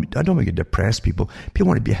don't want to get depressed. People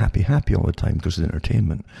want to be happy all the time because the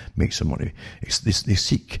entertainment makes them money. They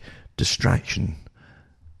seek distraction,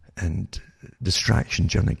 and distraction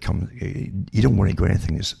generally comes. You don't want to go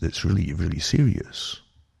anything that's really, really serious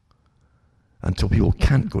until people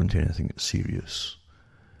can't go into anything that's serious.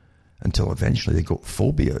 Until eventually they got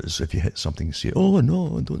phobias if you hit something serious. Oh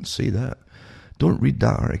no, don't say that. Don't read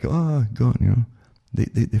that article. Ah, God, you know,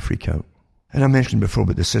 they freak out. And I mentioned before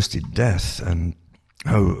about assisted death and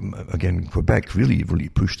how, again, Quebec really, really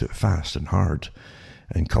pushed it fast and hard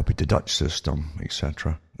and copied the Dutch system,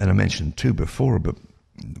 etc. And I mentioned too before about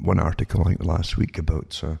one article like last week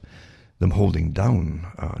about them holding down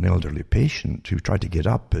an elderly patient who tried to get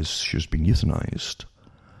up as she was being euthanized.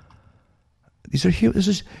 This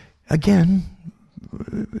is, again,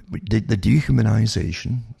 the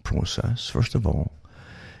dehumanization process, first of all.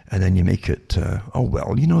 And then you make it, oh,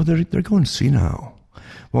 well, you know, they're going senile.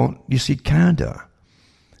 Well, you see, Canada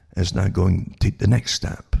is now going to the next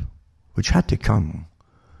step, which had to come,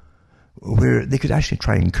 where they could actually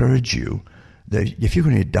try and encourage you that if you're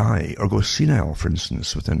going to die or go senile, for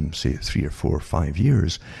instance, within, say, 3 or 4 or 5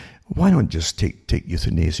 years, why not just take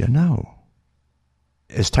euthanasia now?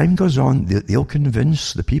 As time goes on, they'll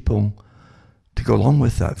convince the people to go along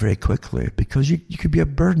with that very quickly, because you could be a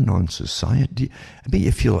burden on society. I mean,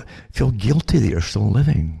 you feel guilty that you're still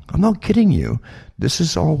living. I'm not kidding you. This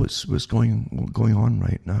is all what's going on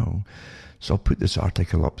right now. So I'll put this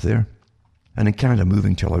article up there. And in Canada,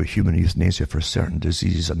 moving to allow human euthanasia for certain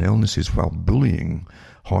diseases and illnesses while bullying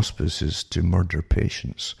hospices to murder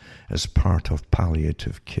patients as part of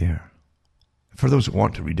palliative care. For those who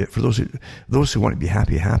want to read it, for those who want to be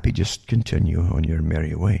happy, just continue on your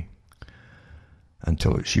merry way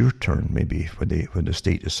until it's your turn, maybe, when the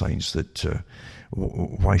state decides that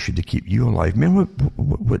why should they keep you alive? Remember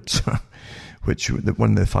which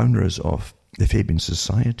one of the founders of the Fabian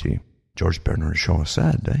Society, George Bernard Shaw,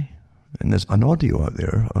 said, and there's an audio out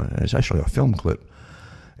there, it's actually a film clip,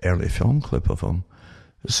 early film clip of him,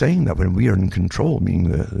 saying that when we are in control,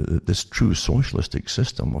 meaning this true socialistic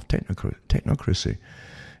system of technocracy,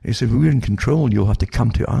 he said, when we're in control, you'll have to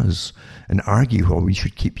come to us and argue why we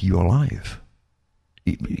should keep you alive.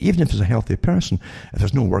 Even if it's a healthy person, if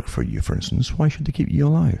there's no work for you, for instance, why should they keep you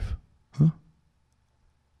alive? Huh?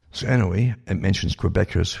 So anyway, it mentions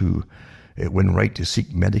Quebecers who win right to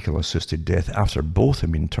seek medical-assisted death after both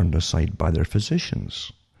have been turned aside by their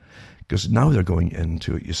physicians. Because now they're going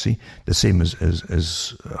into it, you see, the same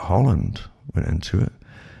as Holland went into it,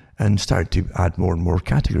 and started to add more and more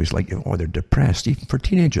categories, like, oh, they're depressed. Even for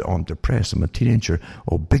teenagers, oh, I'm depressed, I'm a teenager.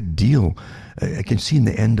 Oh, big deal. I can see in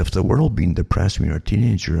the end of the world being depressed when you're a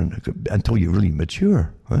teenager until you really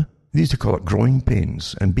mature. Huh? They used to call it growing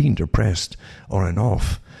pains, and being depressed on and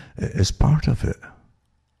off is part of it.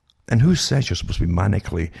 And who says you're supposed to be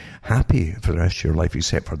manically happy for the rest of your life,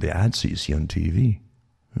 except for the ads that you see on TV?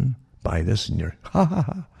 Huh? Buy this and you're, ha ha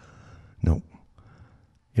ha. No.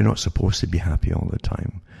 You're not supposed to be happy all the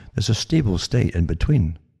time. There's a stable state in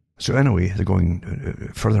between. So anyway, they're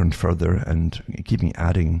going further and further and keeping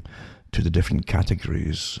adding to the different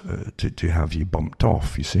categories to have you bumped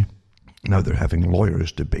off, you see. Now they're having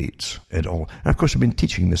lawyers' debates at all. And of course, I've been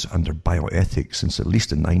teaching this under bioethics since at least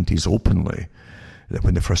the 90s openly. That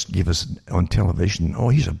when they first gave us on television, oh,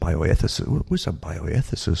 he's a bioethicist. What's a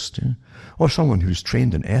bioethicist? Yeah. Or someone who's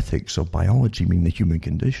trained in ethics or biology, meaning the human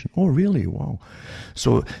condition. Oh, really? Wow.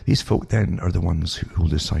 So these folk then are the ones who'll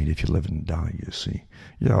decide if you live and die, you see.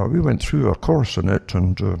 Yeah, we went through a course on it,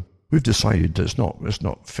 and we've decided it's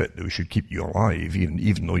not fit that we should keep you alive,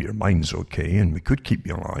 even though your mind's okay, and we could keep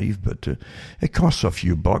you alive, but it costs a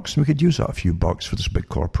few bucks, and we could use that few bucks for this big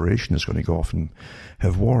corporation that's going to go off and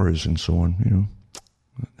have wars and so on, you know.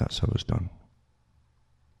 That's how it's done.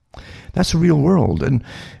 That's the real world. And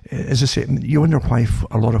as I say, you wonder why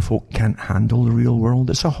a lot of folk can't handle the real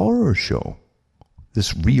world. It's a horror show.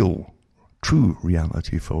 This real, true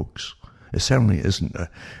reality, folks. It certainly isn't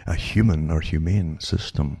a human or humane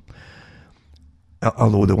system.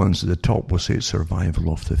 Although the ones at the top will say it's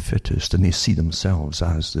survival of the fittest, and they see themselves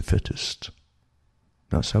as the fittest.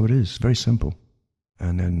 That's how it is. Very simple.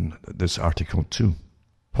 And then this article too.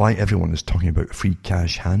 Why everyone is talking about free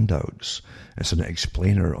cash handouts. It's an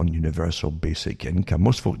explainer on universal basic income.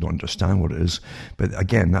 Most folk don't understand what it is, but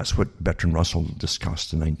again, that's what Bertrand Russell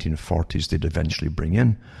discussed in the 1940s. They'd eventually bring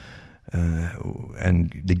in,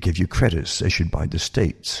 and they give you credits issued by the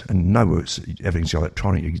states. And now everything's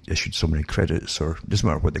electronic. You issued so many credits, or it doesn't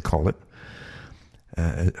matter what they call it,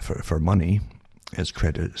 for money. It's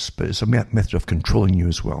credits, but it's a method of controlling you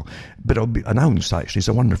as well. But it'll be announced, actually. It's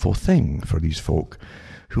a wonderful thing for these folk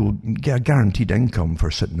who will get a guaranteed income for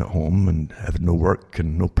sitting at home and having no work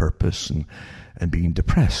and no purpose and being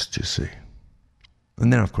depressed, you see.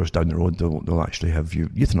 And then, of course, down the road, they'll actually have you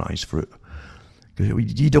euthanized for it.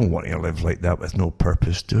 Because you don't want to live like that with no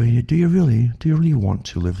purpose, do you? Do you really want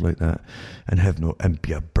to live like that and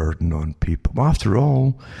be a burden on people? Well, after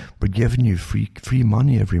all, we're giving you free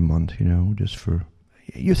money every month, just for...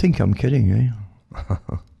 You think I'm kidding, eh?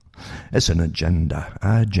 It's an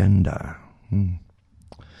agenda.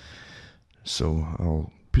 So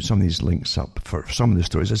I'll put some of these links up for some of the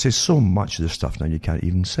stories. I say so much of this stuff now you can't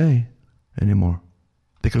even say anymore.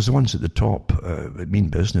 Because the ones at the top mean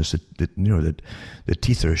business. The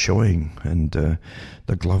teeth are showing, and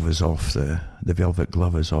the glove is off. The velvet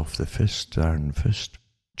glove is off the iron fist.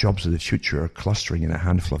 Jobs of the future are clustering in a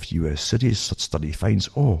handful of U.S. cities. Such study finds.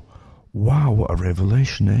 Oh, wow! What a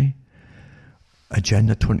revelation, eh?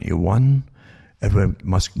 Agenda 21. Everyone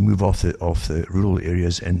must move off the rural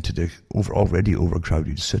areas into the already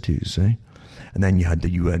overcrowded cities, eh? And then you had the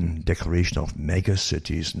UN declaration of mega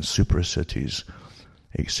cities and super cities,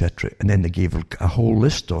 etc. And then they gave a whole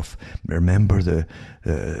list of, remember the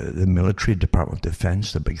military Department of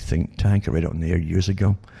Defense, the big think tank, I read it on the air years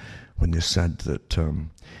ago, when they said that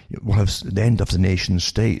we'll have the end of the nation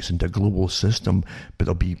states into a global system, but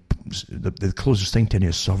there'll be the closest thing to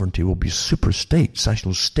any sovereignty will be super states,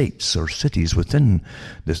 actual states or cities within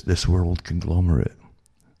this world conglomerate.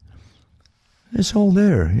 It's all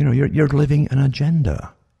there. You're living an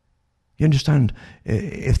agenda. You understand?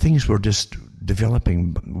 If things were just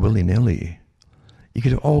developing willy-nilly, you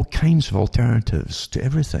could have all kinds of alternatives to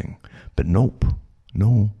everything. But nope.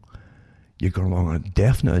 No. You go along a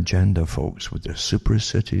definite agenda, folks, with the super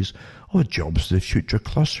cities. Jobs of the future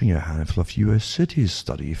clustering a handful of U.S. cities,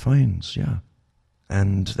 study finds, yeah.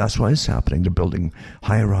 And that's what is happening. They're building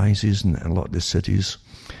high-rises in a lot of the cities.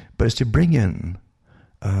 But it's to bring in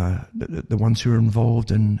the ones who are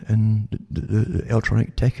involved in the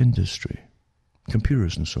electronic tech industry,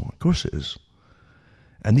 computers and so on. Of course it is.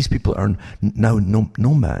 And these people are now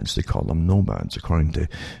nomads. They call them nomads, according to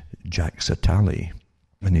Jack Satali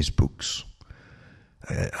in his books.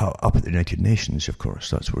 Up at the United Nations, of course,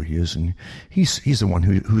 that's where he is. And he's the one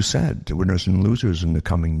who said winners and losers in the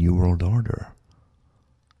coming New World Order.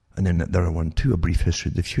 And then the other one too, A Brief History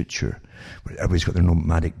of the Future, where everybody's got their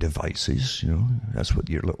nomadic devices, that's what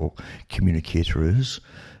your little communicator is.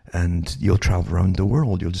 And you'll travel around the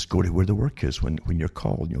world. You'll just go to where the work is when you're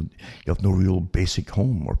called. You'll have no real basic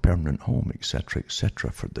home or permanent home, etc.,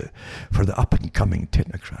 for the up and coming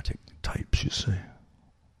technocratic types, you see.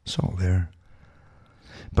 It's all there.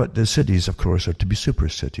 But the cities, of course, are to be super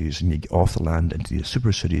cities, and you get off the land into the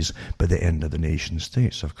super cities by the end of the nation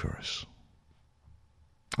states, of course.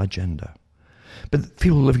 Agenda. But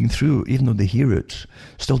people living through, even though they hear it,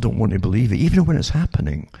 still don't want to believe it, even when it's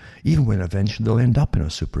happening, even when eventually they'll end up in a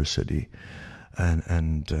super city and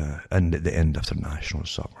at the end of their national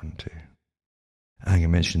sovereignty. I think I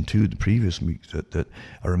mentioned too the previous week that a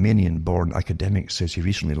Romanian-born academic says he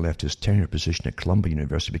recently left his tenure position at Columbia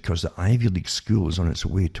University because the Ivy League school is on its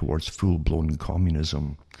way towards full-blown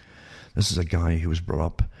communism. This is a guy who was brought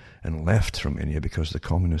up and left Romania because of the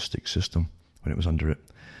communistic system when it was under it,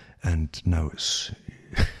 and now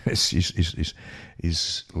he's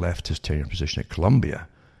left his tenure position at Columbia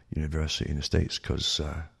University in the States because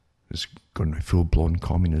it's going to full-blown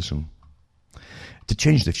communism. To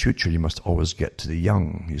change the future, you must always get to the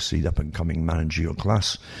young. You see, the up-and-coming managerial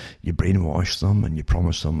class, you brainwash them and you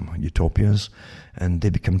promise them utopias, and they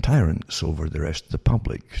become tyrants over the rest of the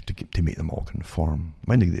public to make them all conform.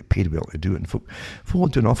 Mind they get paid well to do it, and folk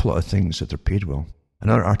do an awful lot of things that they're paid well.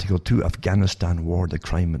 Another article too, Afghanistan War, the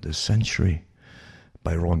Crime of the Century,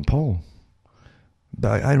 by Ron Paul.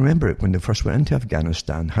 But I remember it when they first went into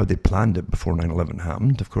Afghanistan, how they planned it before 9/11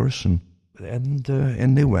 happened, of course, and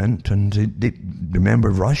they went, and they remember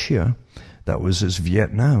Russia, that was its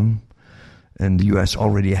Vietnam, and the US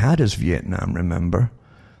already had its Vietnam, remember?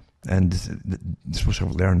 And they're supposed to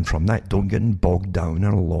learn from that. Don't get bogged down in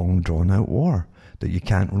a long, drawn-out war that you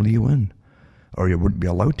can't really win, or you wouldn't be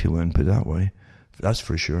allowed to win, put it that way. That's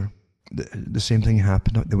for sure. The same thing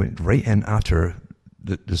happened. They went right in after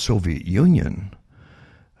the Soviet Union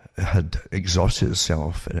had exhausted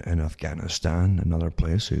itself in Afghanistan and other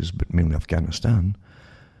places, but mainly Afghanistan,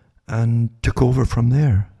 and took over from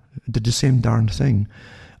there. Did the same darn thing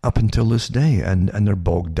up until this day, and they're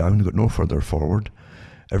bogged down, got no further forward.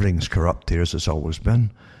 Everything's corrupt there, as it's always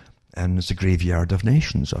been. And it's a graveyard of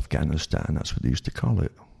nations, Afghanistan, that's what they used to call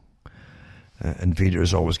it.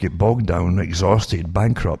 Invaders always get bogged down, exhausted,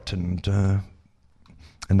 bankrupt, and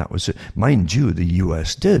that was it. Mind you, the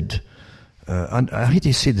US did. And I hate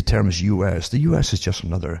to say the terms US. The US is just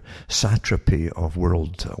another satrapy of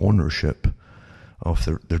world ownership of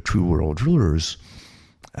their true world rulers.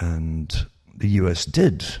 And the US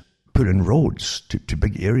did put in roads to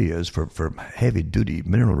big areas for heavy-duty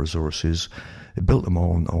mineral resources. They built them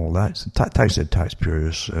all and all that. Thanks to the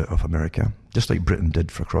taxpayers of America, just like Britain did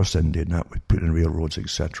for across India, and that we put in railroads,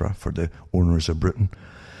 etc., for the owners of Britain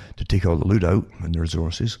to take all the loot out and the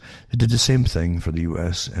resources. They did the same thing for the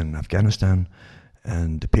US in Afghanistan,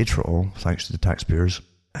 and they paid for it all, thanks to the taxpayers.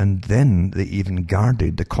 And then they even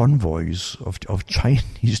guarded the convoys of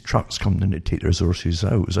Chinese trucks coming in to take the resources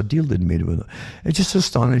out. It was a deal they'd made with it. It's just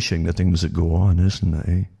astonishing the things that go on, isn't it?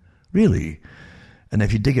 Eh? Really. And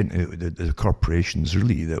if you dig into the corporations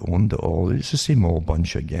really that owned it all, it's the same old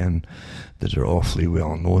bunch again that are awfully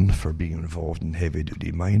well known for being involved in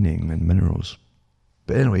heavy-duty mining and minerals.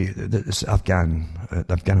 But anyway, this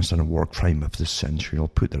Afghanistan war crime of this century, I'll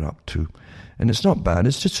put that up too. And it's not bad,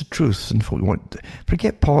 it's just the truth. And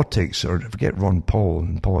forget politics, or forget Ron Paul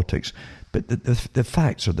and politics, but the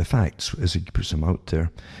facts are the facts, as he puts them out there,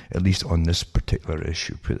 at least on this particular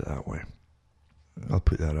issue, put it that way. I'll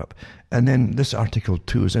put that up. And then this article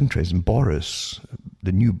too is interesting. Boris,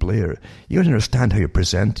 the new Blair, you got to understand how you're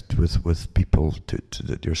presented with people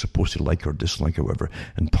that you're supposed to like or dislike or whatever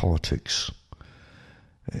in politics.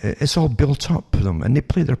 It's all built up for them, and they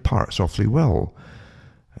play their parts awfully well.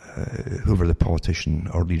 Whoever the politician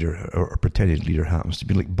or leader or pretended leader happens to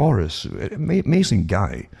be, like Boris, amazing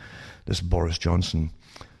guy, this Boris Johnson,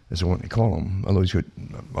 as I want to call him, although he's got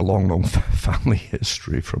a long family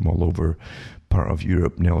history from all over part of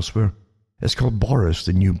Europe and elsewhere. It's called Boris,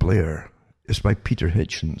 the New Blair. It's by Peter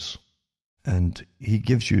Hitchens, and he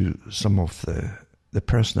gives you some of the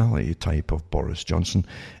personality type of Boris Johnson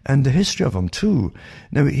and the history of him too.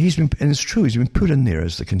 Now and it's true, he's been put in there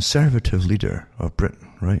as the conservative leader of Britain,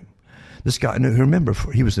 right? This guy, now remember,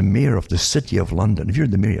 he was the mayor of the City of London. If you're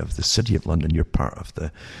the mayor of the City of London, you're part of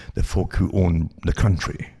the folk who own the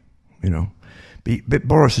country, you know. But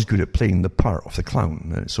Boris is good at playing the part of the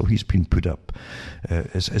clown, so he's been put up.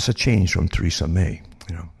 It's a change from Theresa May,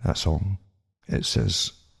 you know, that's all. It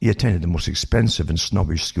says, he attended the most expensive and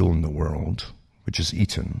snobbish school in the world, which is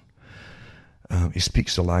Eton. He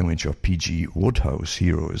speaks the language of P.G. Wodehouse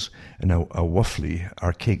heroes in a waffly,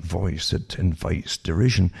 archaic voice that invites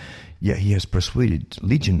derision, yet he has persuaded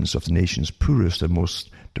legions of the nation's poorest and most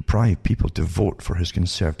deprived people to vote for his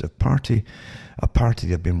Conservative Party, a party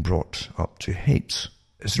they have been brought up to hate.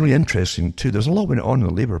 It's really interesting too, there's a lot going on in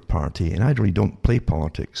the Labour Party, and I really don't play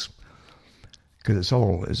politics, because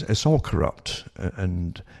it's all corrupt,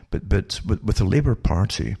 but with the Labour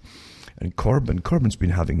Party, and Corbyn's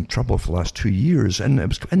been having trouble for the last 2 years, and it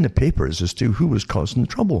was in the papers as to who was causing the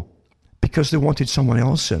trouble. Because they wanted someone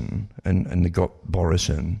else in, and they got Boris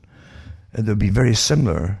in, and they'd be very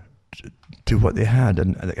similar to what they had.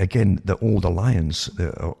 And again, the old alliance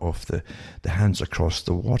of the hands across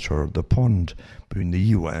the water, the pond, between the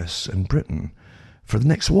US and Britain for the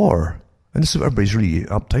next war. And this is what everybody's really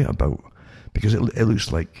uptight about, because it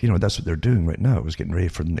looks like, you know, that's what they're doing right now, is getting ready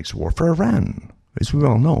for the next war for Iran, as we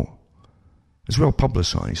all know. It's well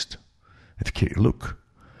publicised, if you care to look.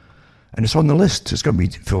 And it's on the list. It's going to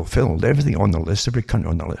be fulfilled. Everything on the list, every country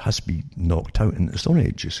on the list has to be knocked out in the Stone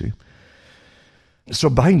Age, you see. So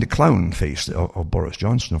behind the clown face of Boris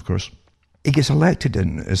Johnson, of course, he gets elected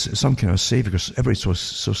in as some kind of saviour, because everybody's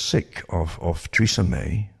so sick of Theresa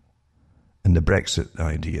May and the Brexit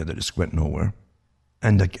idea that it's went nowhere.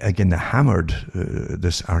 And again, they hammered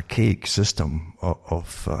this archaic system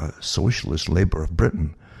of socialist Labour of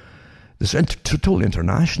Britain. This totally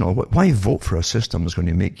international. Why vote for a system that's going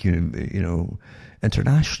to make you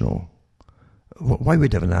international? Why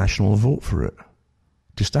would you have a national vote for it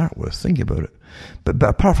to start with? Think about it. But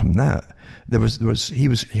apart from that, he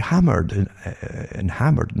was hammered and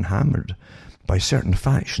hammered by certain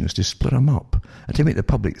factions to split him up and to make the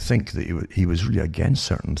public think that he was really against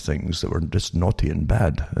certain things that were just naughty and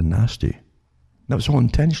bad and nasty. That was all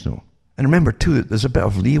intentional. And remember too that there's a bit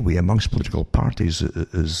of leeway amongst political parties,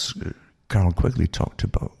 as Carol Quigley talked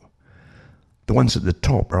about. The ones at the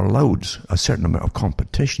top are allowed a certain amount of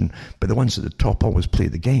competition, but the ones at the top always play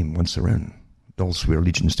the game once they're in. They'll swear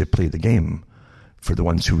allegiance to play the game for the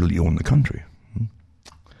ones who really own the country.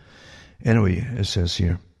 Anyway, it says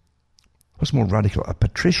here, what's more radical? A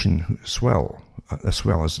patrician swell. A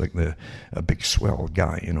swell is like a big swell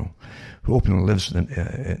guy, who openly lives in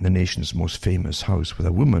the nation's most famous house with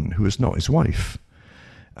a woman who is not his wife,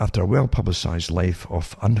 after a well-publicized life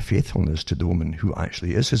of unfaithfulness to the woman who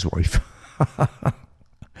actually is his wife.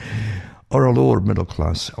 Or a lower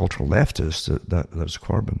middle-class ultra-leftist, that's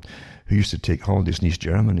Corbyn, who used to take holidays in East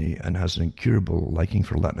Germany and has an incurable liking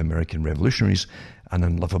for Latin American revolutionaries and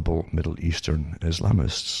unlovable Middle Eastern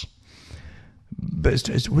Islamists. But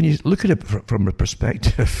it's when you look at it from a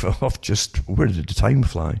perspective of just where did the time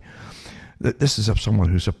fly, that this is of someone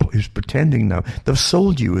who's pretending now. They've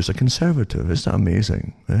sold you as a conservative. Isn't that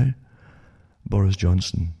amazing? Eh? Boris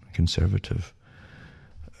Johnson, conservative.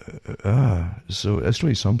 So it's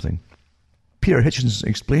really something. Peter Hitchens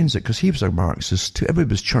explains it because he was a Marxist too.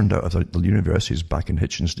 Everybody was churned out of the universities back in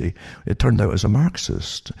Hitchens' day. It turned out as a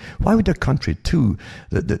Marxist. Why would a country too,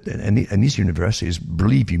 and these universities,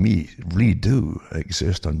 believe you me, really do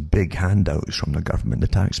exist on big handouts from the government, the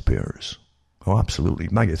taxpayers? Oh, absolutely.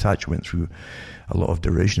 Maggie Thatcher went through a lot of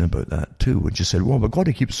derision about that too, when she said, well, we've got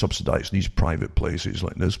to keep subsidising these private places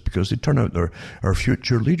like this because they turn out they're our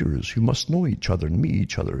future leaders who must know each other and meet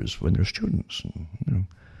each other when they're students.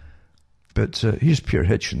 But here's Peter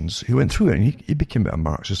Hitchens, who went through it, and he became a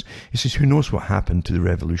Marxist. He says, who knows what happened to the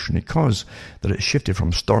revolutionary cause, that it shifted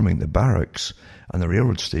from storming the barracks and the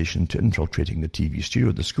railroad station to infiltrating the TV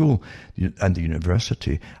studio, the school and the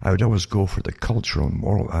university. I would always go for the cultural and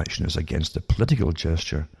moral action as against the political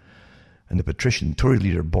gesture. And the patrician Tory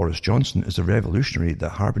leader Boris Johnson is a revolutionary, the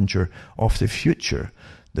harbinger of the future.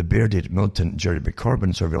 The bearded militant Jeremy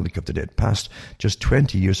Corbyn is a relic of the dead past. Just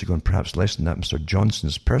 20 years ago, and perhaps less than that, Mr.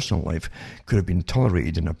 Johnson's personal life could have been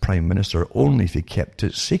tolerated in a prime minister only if he kept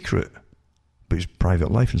it secret. But his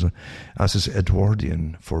private life, as his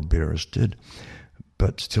Edwardian forebears did.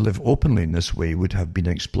 But to live openly in this way would have been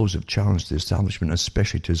an explosive challenge to the establishment,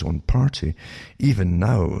 especially to his own party. Even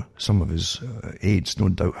now, some of his aides no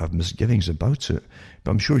doubt have misgivings about it,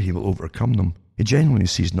 but I'm sure he will overcome them. He genuinely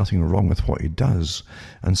sees nothing wrong with what he does,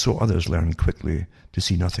 and so others learn quickly to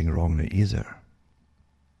see nothing wrong in it either.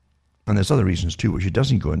 And there's other reasons too, which he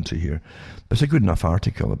doesn't go into here, but it's a good enough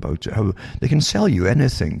article about it, how they can sell you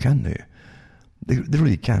anything, can't they? They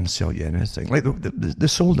really can sell you anything. Like they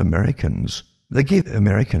sold Americans. They gave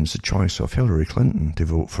Americans the choice of Hillary Clinton to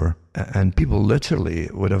vote for, and people literally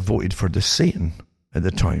would have voted for the Satan at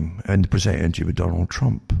the time and presented you with Donald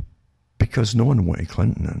Trump, because no one wanted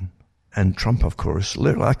Clinton in. And Trump, of course,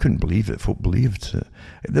 literally, I couldn't believe it. Folk believed it.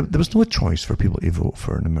 There was no choice for people to vote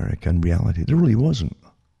for in America. In reality, there really wasn't.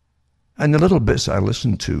 And the little bits I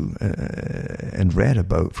listened to and read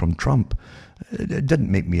about from Trump, it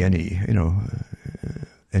didn't make me any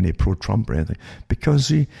pro-Trump or anything,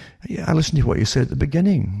 because I listened to what he said at the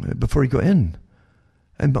beginning, before he got in.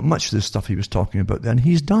 But much of the stuff he was talking about then,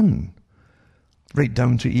 he's done. Right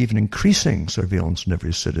down to even increasing surveillance on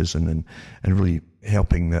every citizen and really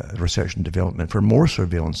helping the research and development for more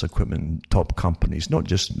surveillance equipment in top companies, not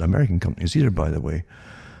just American companies either, by the way.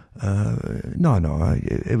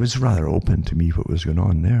 It was rather open to me what was going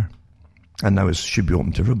on there. And now it should be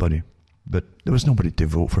open to everybody. But there was nobody to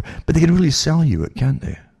vote for. But they can really sell you it, can't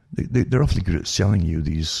they? They're awfully good at selling you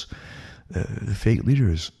these fake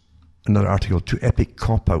leaders. Another article, two epic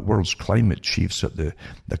cop-out world's climate chiefs at the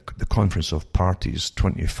Conference of Parties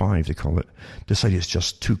 25, they call it, decide it's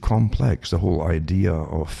just too complex, the whole idea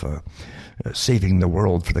of saving the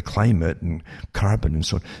world for the climate and carbon and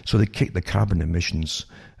so on. So they kick the carbon emissions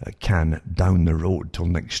can down the road till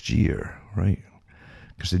next year, right?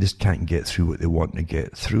 Because they just can't get through what they want to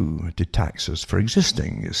get through to tax us for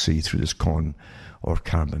existing, you see, through this con or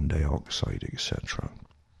carbon dioxide, etc.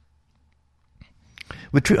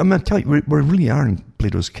 I'm going to tell you, we really are in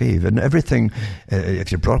Plato's cave, and everything,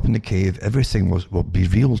 if you're brought up in the cave, everything will be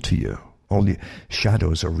real to you. All the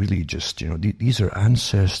shadows are really just, these are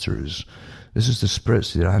ancestors. This is the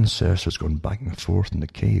spirits of their ancestors going back and forth in the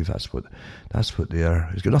cave. That's what they are.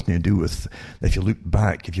 It's got nothing to do with, if you look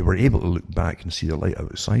back, if you were able to look back and see the light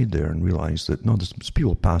outside there and realize that, no, there's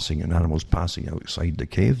people passing and animals passing outside the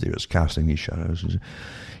cave there. It's casting these shadows. You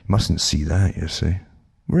mustn't see that, you see.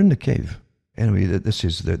 We're in the cave. Anyway, this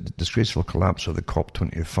is the disgraceful collapse of the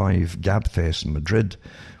COP25 Gabfest in Madrid,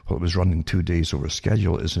 while it was running 2 days over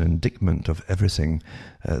schedule, is an indictment of everything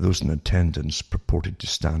those in attendance purported to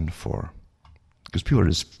stand for. Because people are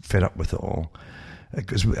just fed up with it all.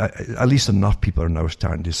 Because at least enough people are now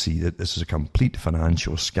starting to see that this is a complete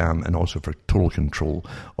financial scam and also for total control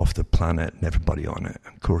of the planet and everybody on it.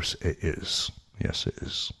 Of course it is. Yes, it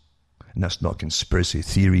is. And that's not conspiracy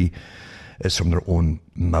theory. It's from their own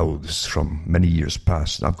mouths from many years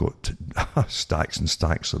past. I've got stacks and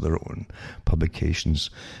stacks of their own publications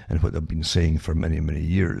and what they've been saying for many, many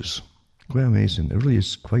years. Quite amazing. It really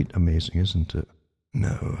is quite amazing, isn't it?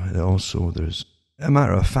 No, also there's a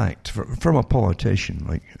matter of fact, from a politician,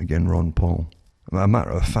 like, again, Ron Paul, a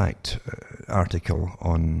matter of fact article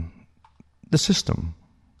on the system.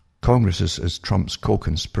 Congress is Trump's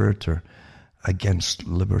co-conspirator against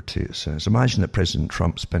liberty, it says. Imagine that President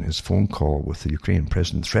Trump spent his phone call with the Ukrainian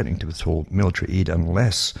president threatening to withhold military aid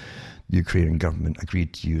unless the Ukrainian government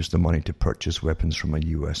agreed to use the money to purchase weapons from a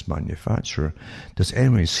US manufacturer. Does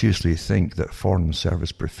anyone seriously think that foreign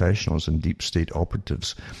service professionals and deep state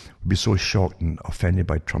operatives would be so shocked and offended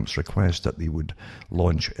by Trump's request that they would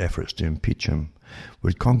launch efforts to impeach him?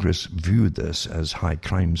 Would Congress view this as high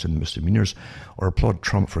crimes and misdemeanors, or applaud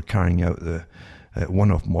Trump for carrying out the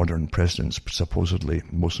one of modern president's supposedly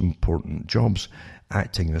most important jobs,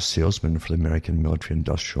 acting as salesman for the American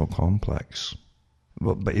military-industrial complex?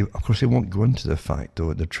 But of course, they won't go into the fact,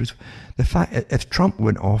 though, the truth. The fact, if Trump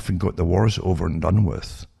went off and got the wars over and done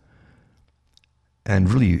with,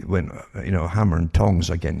 and really went, hammer and tongs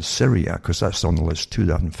against Syria, because that's on the list too,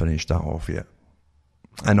 they haven't finished that off yet.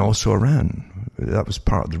 And also Iran. That was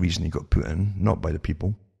part of the reason he got put in, not by the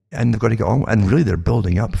people. And they've got to get on, and really they're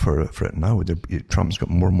building up for it now. Trump's got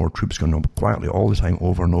more and more troops going up quietly all the time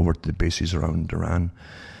over and over to the bases around Iran.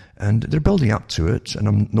 And they're building up to it, and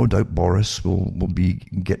I'm no doubt Boris will be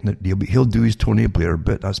getting it. He'll do his Tony Blair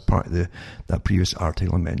bit. That's part of that previous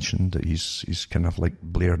article I mentioned, that he's kind of like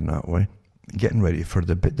Blair in that way, getting ready for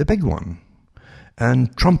the big one.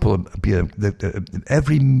 And Trump will be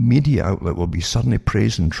every media outlet will be suddenly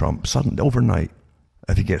praising Trump overnight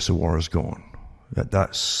if he gets the wars going.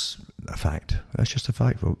 That's a fact. That's just a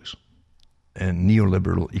fact, folks. And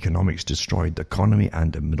neoliberal economics destroyed the economy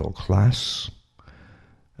and the middle class.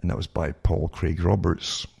 And that was by Paul Craig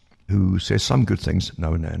Roberts, who says some good things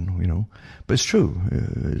now and then, But it's true.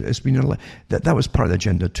 It's been that was part of the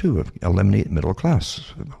agenda too, of eliminate middle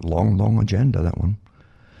class. Long agenda, that one.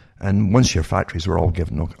 And once your factories were all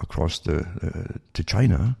given across to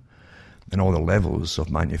China, and all the levels of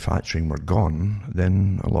manufacturing were gone,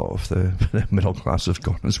 then a lot of the middle class has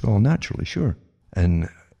gone as well, naturally, sure. And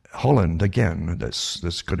Holland, again, that's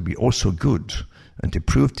going to be also good, and to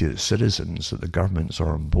prove to its citizens that the governments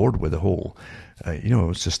are on board with the whole,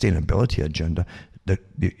 sustainability agenda. That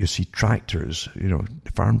you see tractors,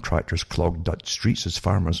 farm tractors clog Dutch streets as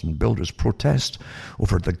farmers and builders protest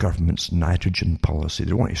over the government's nitrogen policy.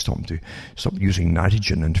 They want to stop using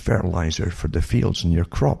nitrogen and fertilizer for the fields and your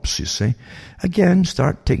crops, you see. Again,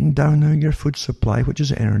 start taking down your food supply, which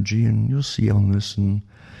is energy, and you'll see illness and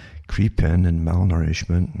creep in and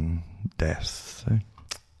malnourishment and death.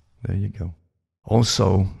 There you go.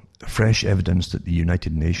 Also, fresh evidence that the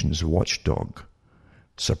United Nations watchdog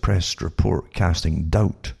suppressed report casting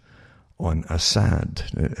doubt on Assad,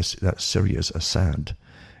 that's Syria's Assad,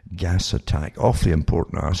 gas attack. Awfully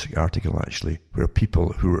important article, actually, where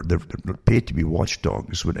people who are they're paid to be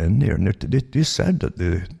watchdogs went in there, and they said that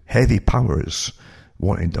the heavy powers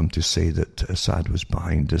wanted them to say that Assad was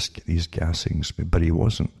behind these gassings, but he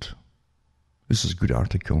wasn't. This is a good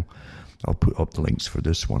article. I'll put up the links for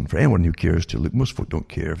this one. For anyone who cares to look, most folk don't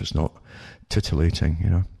care if it's not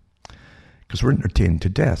titillating, Because we're entertained to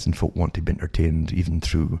death, and folk want to be entertained even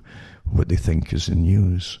through what they think is the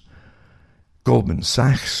news. Goldman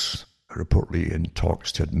Sachs, reportedly in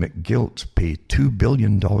talks to admit guilt, pay $2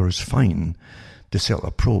 billion fine to sell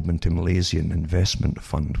a probe into Malaysian investment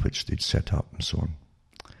fund, which they'd set up and so on.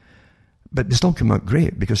 But they still come out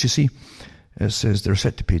great, because you see, it says they're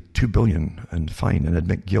set to pay $2 billion in fine and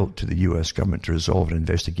admit guilt to the US government to resolve an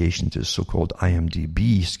investigation into the so-called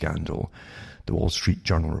IMDb scandal, the Wall Street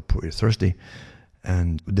Journal reported Thursday.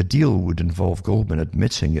 And the deal would involve Goldman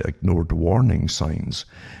admitting it ignored warning signs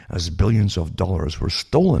as billions of dollars were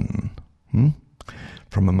stolen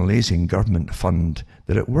from a Malaysian government fund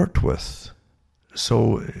that it worked with.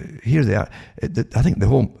 So here they are. I think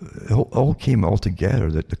it all came all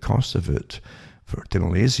together, that the cost of it to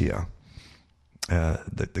Malaysia,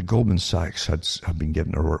 that the Goldman Sachs have been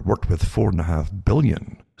given, or worked with, $4.5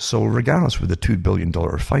 billion. So regardless of the $2 billion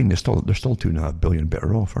fine, they're still $2.5 billion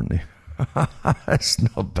better off, aren't they? It's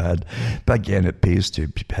not bad. But again, it pays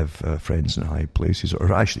to have friends in high places,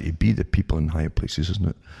 or actually to be the people in high places, isn't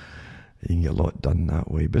it? You can get a lot done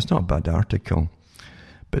that way. But it's not a bad article.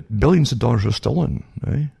 But billions of dollars are stolen,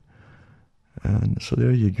 right? And so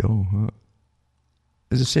there you go.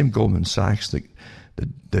 It's the same Goldman Sachs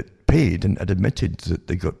that paid and had admitted that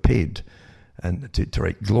they got paid and to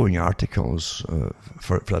write glowing articles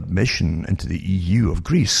for admission into the EU of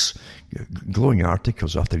Greece, glowing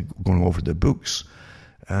articles after going over the books.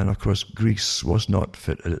 And of course, Greece was not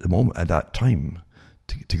fit at the moment, at that time,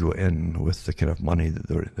 to go in with the kind of money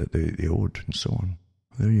that they owed and so on.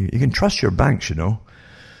 You can trust your banks, you know.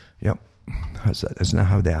 Yep. Isn't that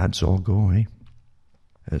how the ads all go, eh?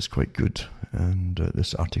 It's quite good. And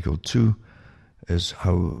this article 2 is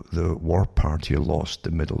How the War Party Lost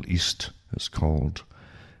the Middle East. It's called,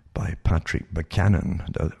 by Patrick Buchanan,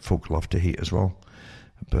 that folk love to hate as well.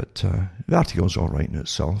 But the article's all right in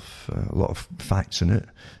itself. A lot of facts in it.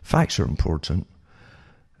 Facts are important.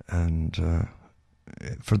 And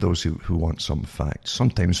for those who want some facts,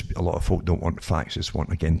 sometimes a lot of folk don't want facts. Just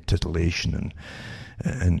want, again, titillation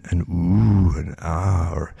and ooh and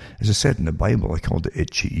ah. Or, as I said in the Bible, I called it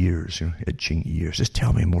itchy ears, itching ears. Just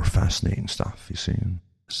tell me more fascinating stuff, you see. And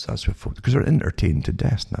that's what folk, because they're entertained to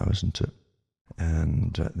death now, isn't it?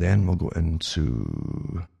 And then we'll go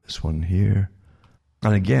into this one here.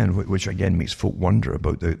 And again, which again makes folk wonder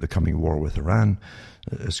about the coming war with Iran.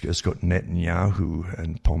 It's got Netanyahu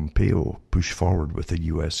and Pompeo push forward with the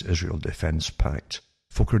US-Israel Defense Pact.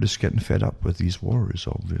 Folk are just getting fed up with these wars,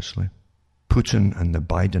 obviously. Putin and the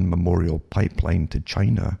Biden Memorial Pipeline to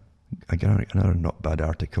China. Again, another not bad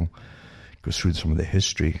article. Goes through some of the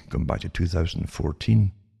history going back to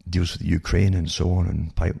 2014. Deals with Ukraine and so on,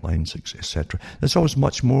 and pipelines, etc. There's always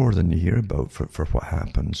much more than you hear about for what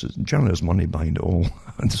happens. Generally, there's money behind it all.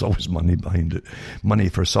 There's always money behind it. Money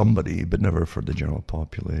for somebody, but never for the general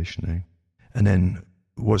population. Eh? And then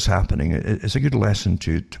what's happening, it's a good lesson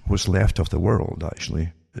to what's left of the world,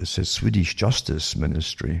 actually. It says Swedish Justice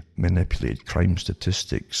Ministry manipulate crime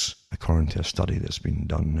statistics, according to a study that's been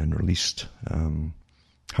done and released.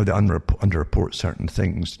 How they underreport certain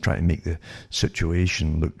things to try to make the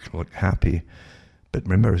situation look happy. But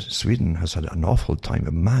remember, Sweden has had an awful time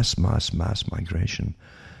of mass migration.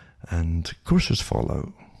 And of course there's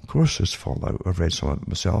fallout. I've read some of it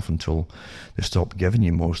myself until they stopped giving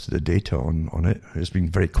you most of the data on it. It's been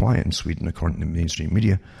very quiet in Sweden, according to mainstream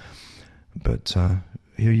media. But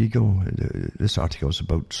here you go. This article is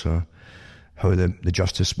about how the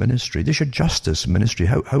Justice Ministry, they should Justice Ministry,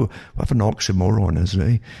 what an oxymoron, isn't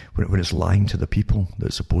it, when it's lying to the people that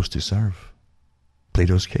it's supposed to serve.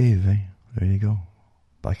 Plato's Cave, eh? There you go.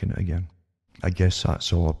 Back in it again. I guess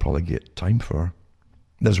that's all I'll probably get time for.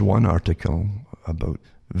 There's one article about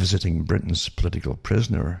visiting Britain's political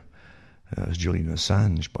prisoner, as Julian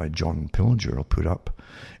Assange, by John Pilger, I'll put up.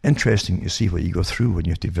 Interesting to see what you go through when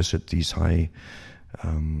you have to visit these high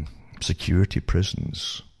security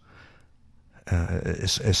prisons.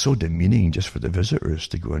 It's so demeaning just for the visitors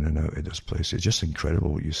to go in and out of this place. It's just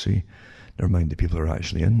incredible what you see. Never mind the people who are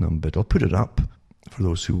actually in them, but I'll put it up for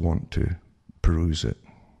those who want to peruse it.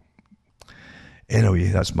 Anyway,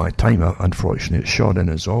 that's my time. Unfortunately, it's short in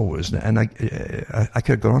as always, and I could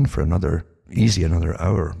have gone on for another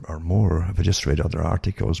hour or more if I just read other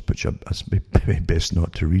articles, which it's best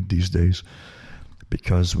not to read these days,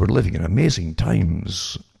 because we're living in amazing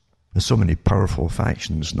times. There's so many powerful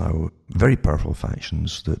factions now, very powerful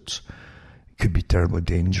factions, that could be terribly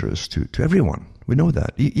dangerous to everyone. We know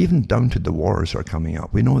that. Even down to the wars are coming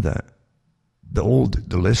up. We know that. The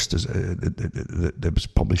list that was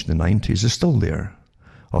published in the 90s is still there,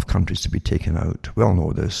 of countries to be taken out. We all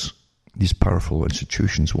know this. These powerful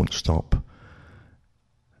institutions won't stop.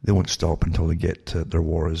 They won't stop until they get their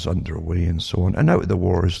wars underway and so on. And out of the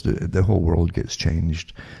wars, the whole world gets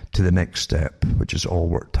changed to the next step, which is all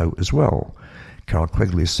worked out as well. Carl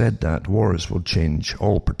Quigley said that wars will change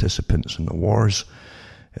all participants in the wars.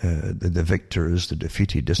 The victors, the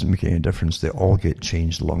defeated, doesn't make any difference. They all get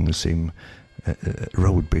changed along the same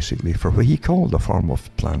road, basically, for what he called a form of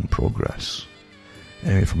planned progress.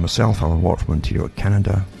 Anyway, for myself, Alan Watt from Ontario,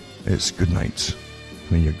 Canada, it's good night.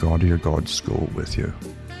 May your God or your gods go with you.